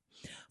 what?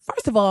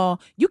 First of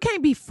all, you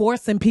can't be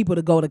forcing people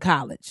to go to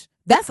college.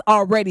 That's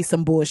already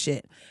some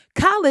bullshit.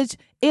 College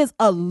is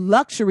a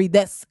luxury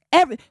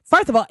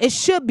first of all, it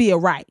should be a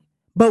right.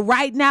 But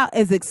right now,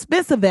 as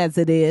expensive as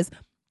it is,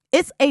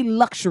 it's a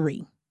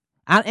luxury.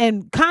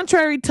 And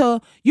contrary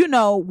to,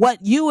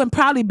 what you and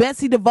probably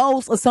Betsy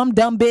DeVos or some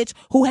dumb bitch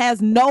who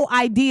has no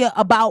idea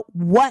about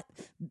what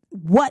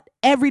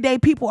everyday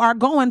people are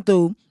going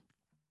through,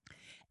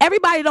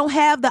 everybody don't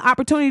have the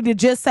opportunity to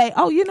just say,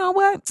 oh, you know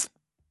what?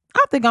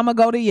 I think I'm going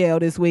to go to Yale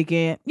this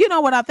weekend. You know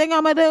what I think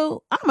I'm going to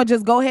do? I'm going to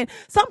just go ahead.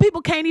 Some people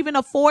can't even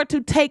afford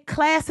to take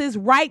classes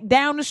right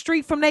down the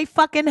street from their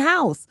fucking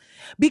house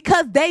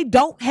because they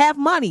don't have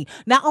money.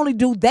 Not only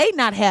do they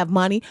not have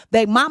money,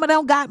 they mama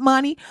don't got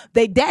money.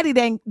 They daddy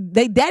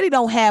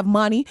don't have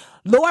money.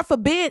 Lord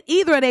forbid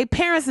either of their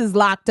parents is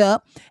locked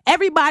up.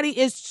 Everybody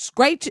is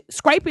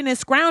scraping and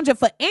scrounging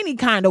for any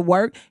kind of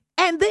work.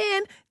 And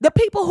then the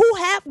people who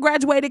have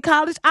graduated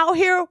college out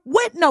here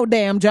with no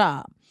damn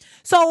job.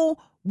 So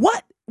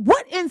what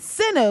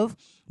incentive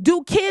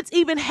do kids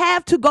even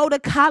have to go to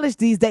college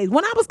these days?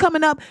 When I was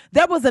coming up,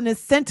 there was an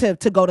incentive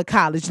to go to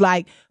college.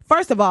 Like,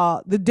 first of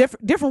all, the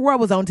different world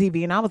was on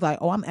TV, and I was like,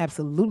 oh, I'm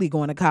absolutely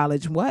going to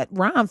college. What?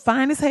 Ron,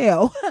 fine as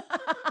hell.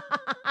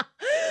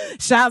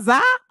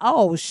 Shazaa?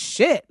 Oh,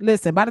 shit.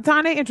 Listen, by the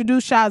time they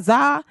introduced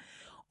Shazaa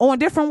on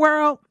Different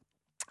World,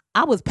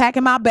 I was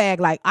packing my bag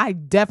like, I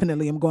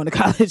definitely am going to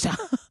college.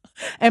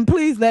 And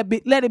please let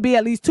it be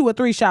at least 2 or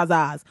 3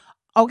 Shazaas.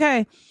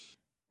 Okay?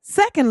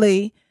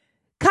 Secondly,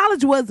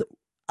 college was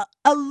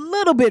a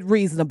little bit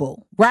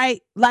reasonable,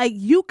 right? Like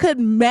you could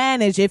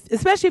manage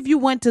especially if you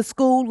went to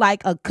school,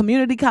 like a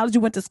community college,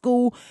 you went to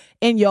school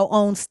in your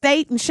own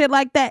state and shit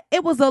like that.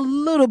 It was a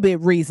little bit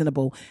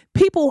reasonable.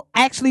 People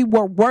actually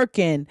were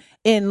working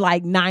in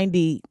like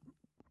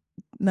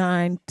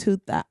 99,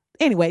 2000.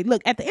 Anyway,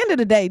 look, at the end of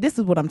the day, this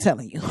is what I'm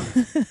telling you.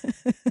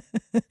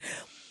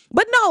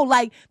 But no,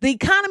 like the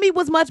economy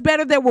was much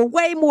better. There were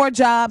way more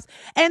jobs.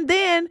 And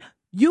then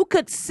you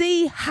could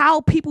see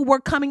how people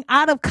were coming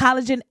out of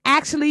college and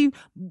actually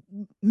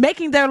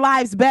making their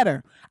lives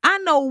better. I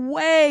know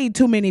way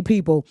too many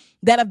people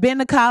that have been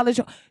to college,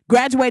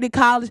 graduated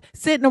college,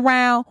 sitting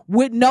around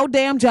with no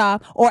damn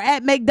job or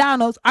at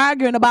McDonald's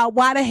arguing about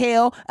why the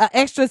hell an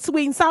extra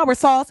sweet and sour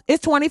sauce is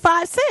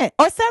 25 cents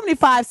or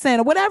 75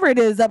 cents or whatever it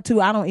is up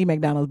to. I don't eat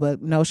McDonald's,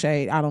 but no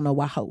shade. I don't know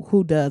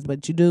who does,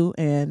 but you do,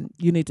 and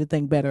you need to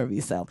think better of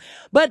yourself.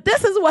 But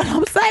this is what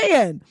I'm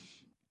saying.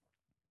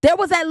 There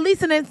was at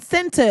least an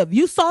incentive.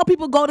 You saw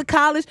people go to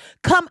college,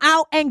 come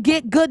out and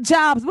get good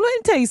jobs. But let me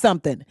tell you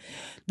something.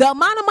 The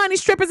amount of money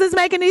strippers is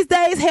making these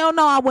days, hell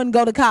no, I wouldn't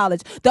go to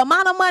college. The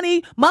amount of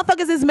money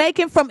motherfuckers is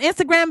making from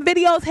Instagram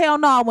videos, hell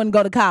no, I wouldn't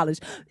go to college.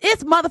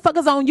 It's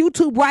motherfuckers on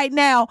YouTube right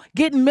now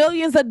getting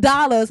millions of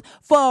dollars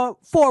for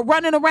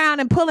running around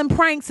and pulling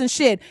pranks and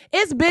shit.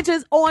 It's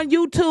bitches on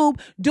YouTube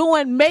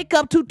doing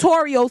makeup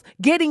tutorials,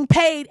 getting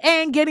paid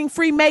and getting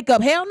free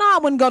makeup. Hell no, I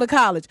wouldn't go to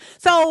college.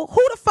 So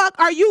who the fuck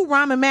are you,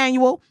 Rahm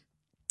Emanuel,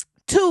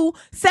 to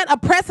set a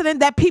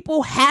precedent that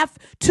people have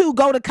to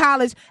go to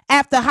college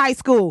after high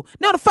school?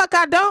 No, the fuck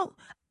I don't.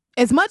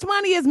 As much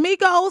money as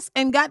Migos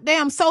and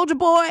goddamn Soulja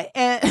Boy,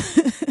 and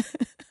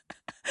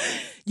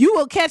you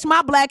will catch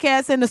my black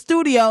ass in the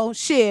studio.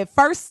 Shit,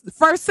 first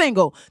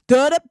single.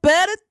 Da da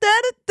da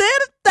da da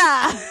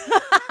da.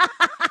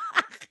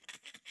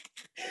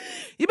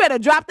 You better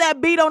drop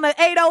that beat on the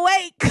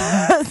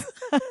 808.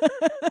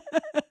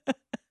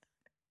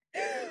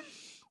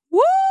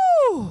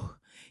 Woo!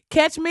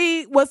 Catch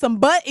me with some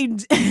butt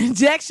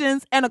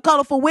injections and a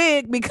colorful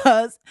wig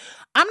because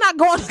I'm not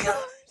going to college.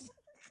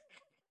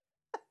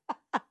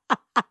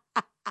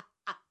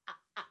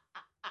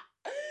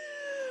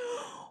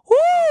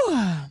 Woo!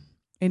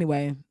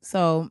 Anyway,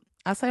 so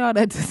I say all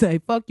that to say,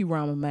 fuck you,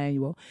 Rahm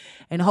Emanuel.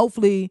 And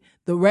hopefully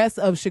the rest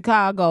of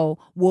Chicago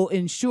will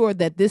ensure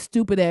that this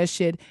stupid ass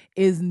shit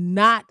is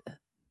not,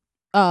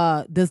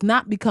 does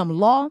not become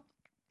law.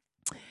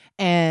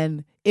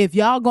 And if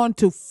y'all going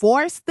to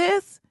force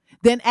this,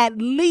 then at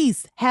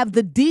least have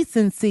the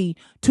decency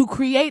to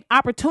create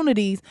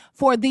opportunities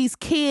for these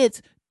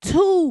kids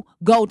to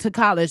go to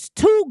college,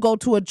 to go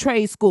to a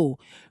trade school.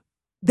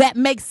 That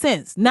makes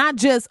sense. Not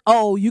just,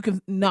 oh, you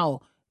can,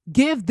 no.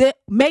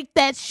 Make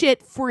that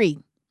shit free.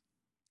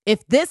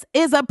 If this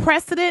is a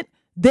precedent,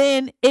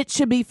 then it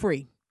should be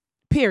free.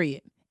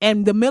 Period.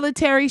 And the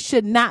military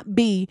should not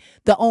be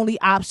the only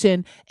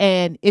option.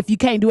 And if you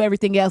can't do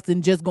everything else,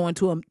 then just going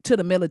to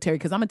the military.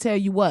 Because I'm gonna tell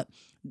you what,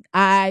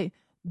 I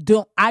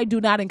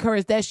do not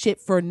encourage that shit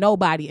for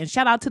nobody. And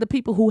shout out to the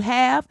people who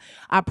have.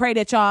 I pray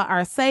that y'all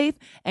are safe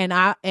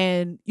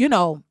and you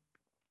know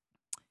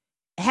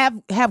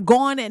have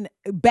gone and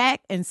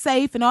back and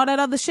safe and all that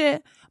other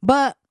shit.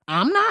 But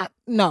I'm not.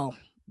 No.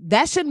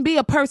 That shouldn't be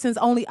a person's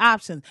only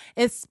option,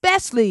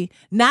 especially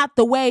not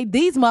the way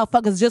these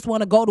motherfuckers just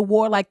want to go to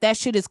war like that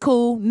shit is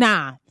cool.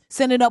 Nah.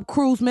 Sending up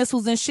cruise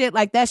missiles and shit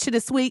like that shit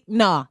is sweet.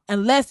 Nah.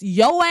 Unless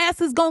your ass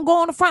is going to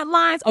go on the front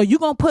lines or you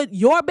going to put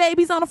your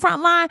babies on the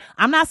front line,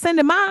 I'm not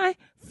sending mine.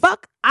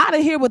 Fuck out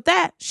of here with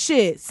that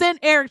shit. Send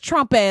Eric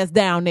Trump ass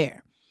down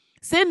there.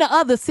 Send the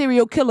other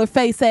serial killer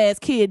face ass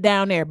kid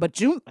down there. But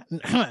you,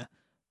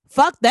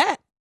 fuck that.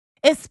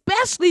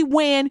 Especially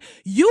when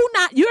you're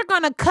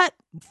going to cut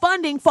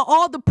funding for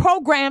all the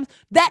programs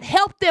that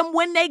help them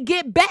when they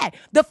get back.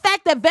 The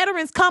fact that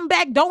veterans come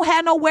back, don't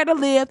have nowhere to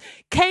live,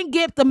 can't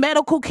get the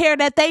medical care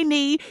that they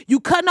need, you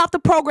cutting off the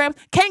programs,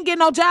 can't get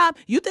no job.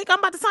 You think I'm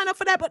about to sign up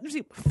for that? But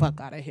fuck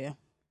out of here.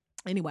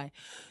 Anyway,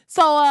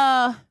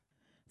 so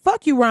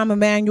fuck you, Rahm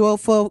Emanuel,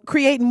 for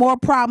creating more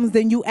problems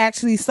than you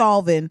actually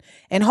solving.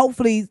 And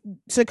hopefully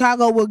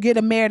Chicago will get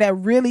a mayor that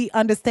really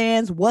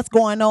understands what's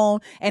going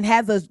on and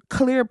has a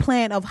clear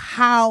plan of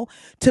how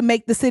to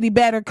make the city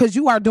better, because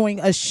you are doing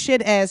a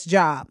shit-ass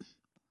job.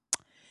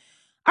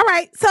 All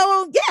right,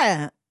 so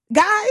yeah,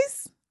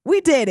 guys,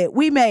 we did it.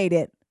 We made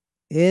it.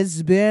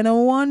 It's been a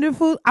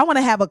wonderful... I want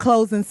to have a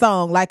closing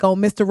song like on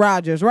Mr.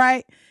 Rogers,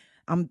 right?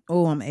 I'm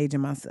aging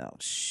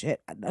myself.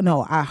 Shit.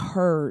 No, I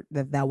heard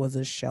that was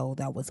a show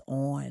that was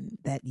on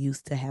that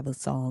used to have a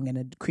song and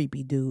a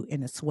creepy dude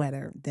in a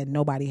sweater that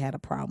nobody had a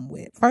problem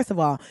with. First of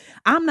all,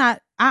 I'm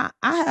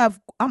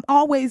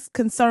always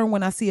concerned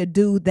when I see a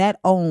dude that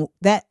old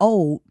that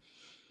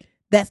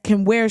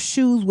can wear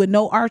shoes with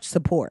no arch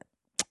support.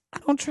 I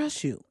don't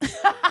trust you.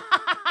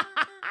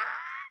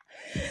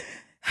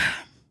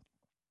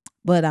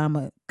 But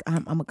I'm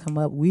gonna come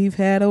up. We've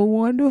had a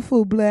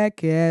wonderful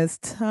black ass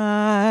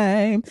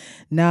time.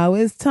 Now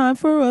it's time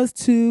for us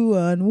to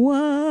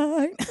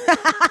unwind.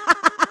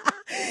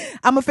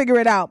 I'm gonna figure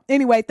it out.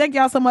 Anyway, thank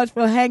y'all so much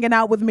for hanging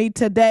out with me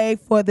today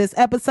for this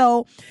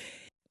episode.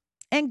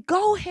 And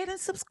go ahead and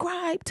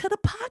subscribe to the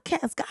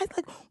podcast, guys.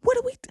 Like, what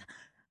do we do?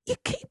 You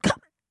keep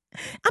coming.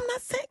 I'm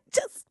not saying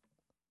just...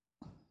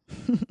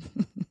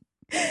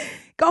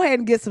 Go ahead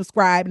and get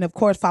subscribed. And of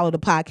course, follow the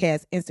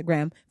podcast,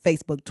 Instagram,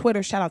 Facebook,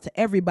 Twitter. Shout out to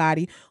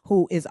everybody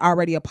who is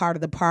already a part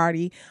of the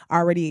party,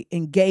 already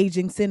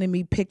engaging, sending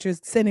me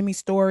pictures, sending me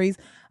stories.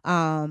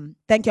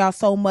 Thank y'all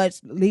so much.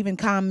 Leaving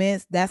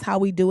comments. That's how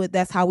we do it.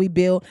 That's how we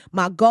build.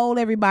 My goal,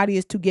 everybody,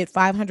 is to get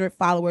 500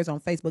 followers on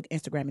Facebook,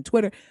 Instagram, and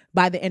Twitter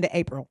by the end of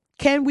April.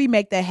 Can we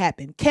make that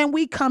happen? Can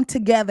we come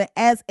together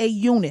as a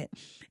unit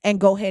and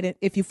go ahead and,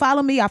 if you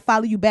follow me, I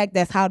follow you back.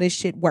 That's how this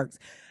shit works.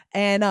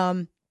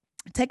 And,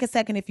 take a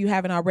second if you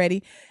haven't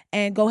already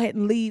and go ahead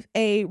and leave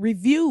a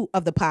review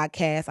of the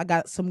podcast. I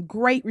got some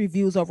great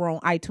reviews over on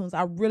iTunes.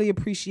 I really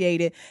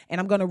appreciate it. And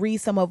I'm going to read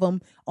some of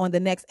them on the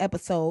next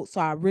episode. So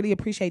I really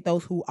appreciate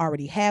those who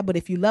already have. But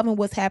if you're loving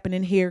what's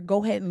happening here,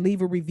 go ahead and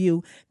leave a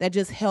review. That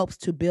just helps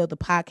to build the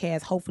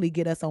podcast. Hopefully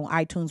get us on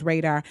iTunes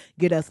radar,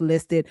 get us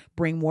listed,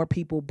 bring more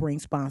people, bring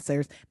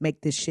sponsors, make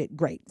this shit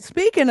great.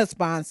 Speaking of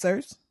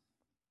sponsors,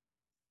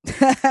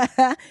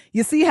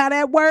 you see how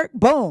that worked?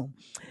 Boom.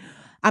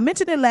 I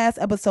mentioned it last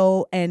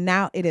episode, and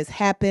now it has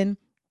happened.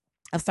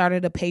 I've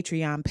started a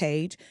Patreon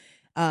page.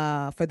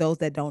 For those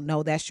that don't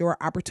know, that's your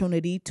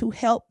opportunity to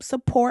help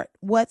support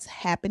what's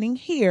happening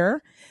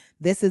here.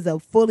 This is a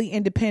fully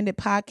independent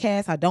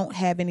podcast. I don't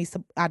have any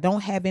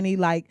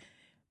like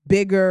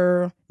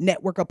bigger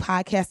network of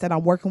podcasts that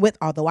I'm working with,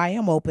 although I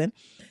am open.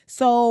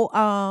 So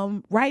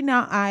right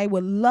now, I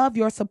would love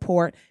your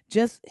support,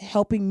 just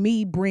helping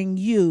me bring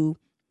you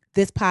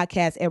this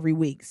podcast every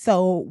week.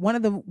 So one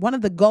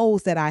of the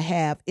goals that I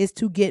have is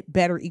to get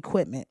better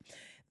equipment.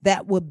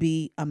 That would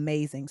be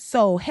amazing.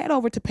 So head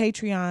over to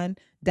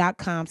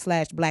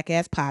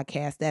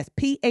patreon.com/blackasspodcast. That's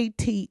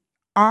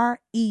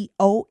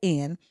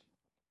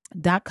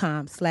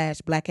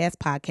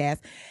patreon.com/blackasspodcast.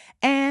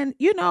 And,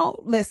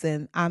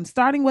 listen, I'm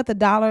starting with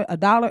 $1.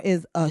 $1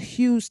 is a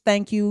huge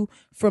thank you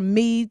from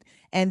me.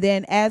 And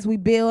then as we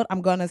build,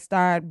 I'm going to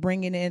start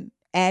bringing in,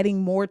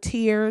 adding more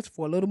tiers.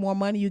 For a little more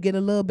money, you get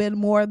a little bit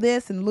more of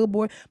this and a little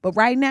more. But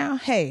right now,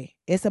 hey,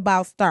 it's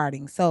about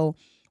starting. So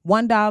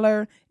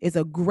 $1 is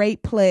a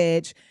great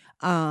pledge.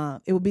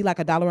 It would be like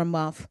 $1 a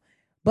month.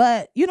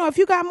 But, if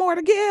you got more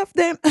to give,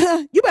 then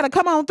you better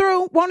come on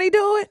through. Won't he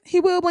do it? He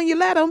will when you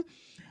let him.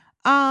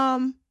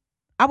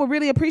 I would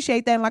really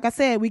appreciate that. And like I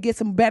said, we get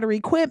some better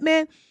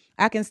equipment.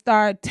 I can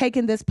start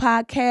taking this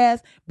podcast,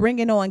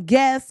 bringing on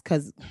guests,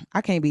 because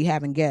I can't be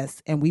having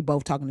guests and we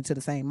both talking into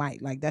the same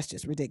mic. Like, that's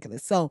just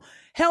ridiculous. So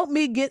help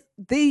me get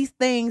these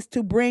things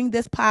to bring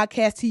this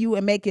podcast to you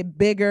and make it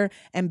bigger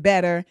and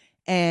better.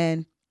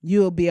 And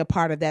you'll be a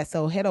part of that.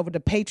 So head over to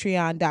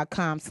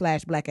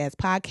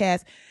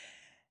patreon.com/blackasspodcast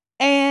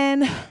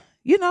and,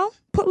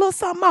 put a little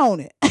something on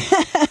it.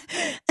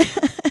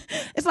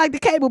 It's like the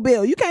cable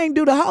bill. You can't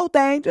do the whole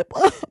thing. Just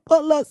put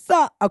a little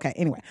something. Okay,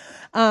 anyway.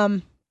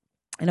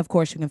 And of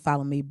course, you can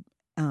follow me.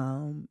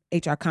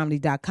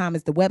 hrcomedy.com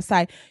is the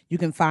website. You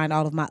can find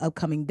all of my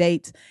upcoming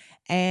dates.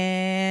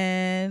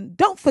 And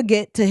don't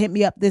forget to hit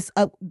me up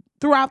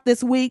throughout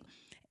this week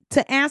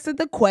to answer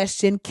the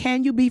question,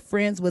 can you be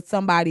friends with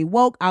somebody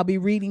woke? I'll be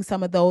reading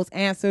some of those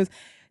answers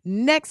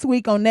next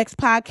week on next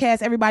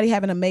podcast. Everybody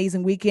have an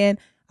amazing weekend.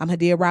 I'm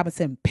Hadia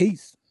Robinson.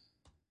 Peace.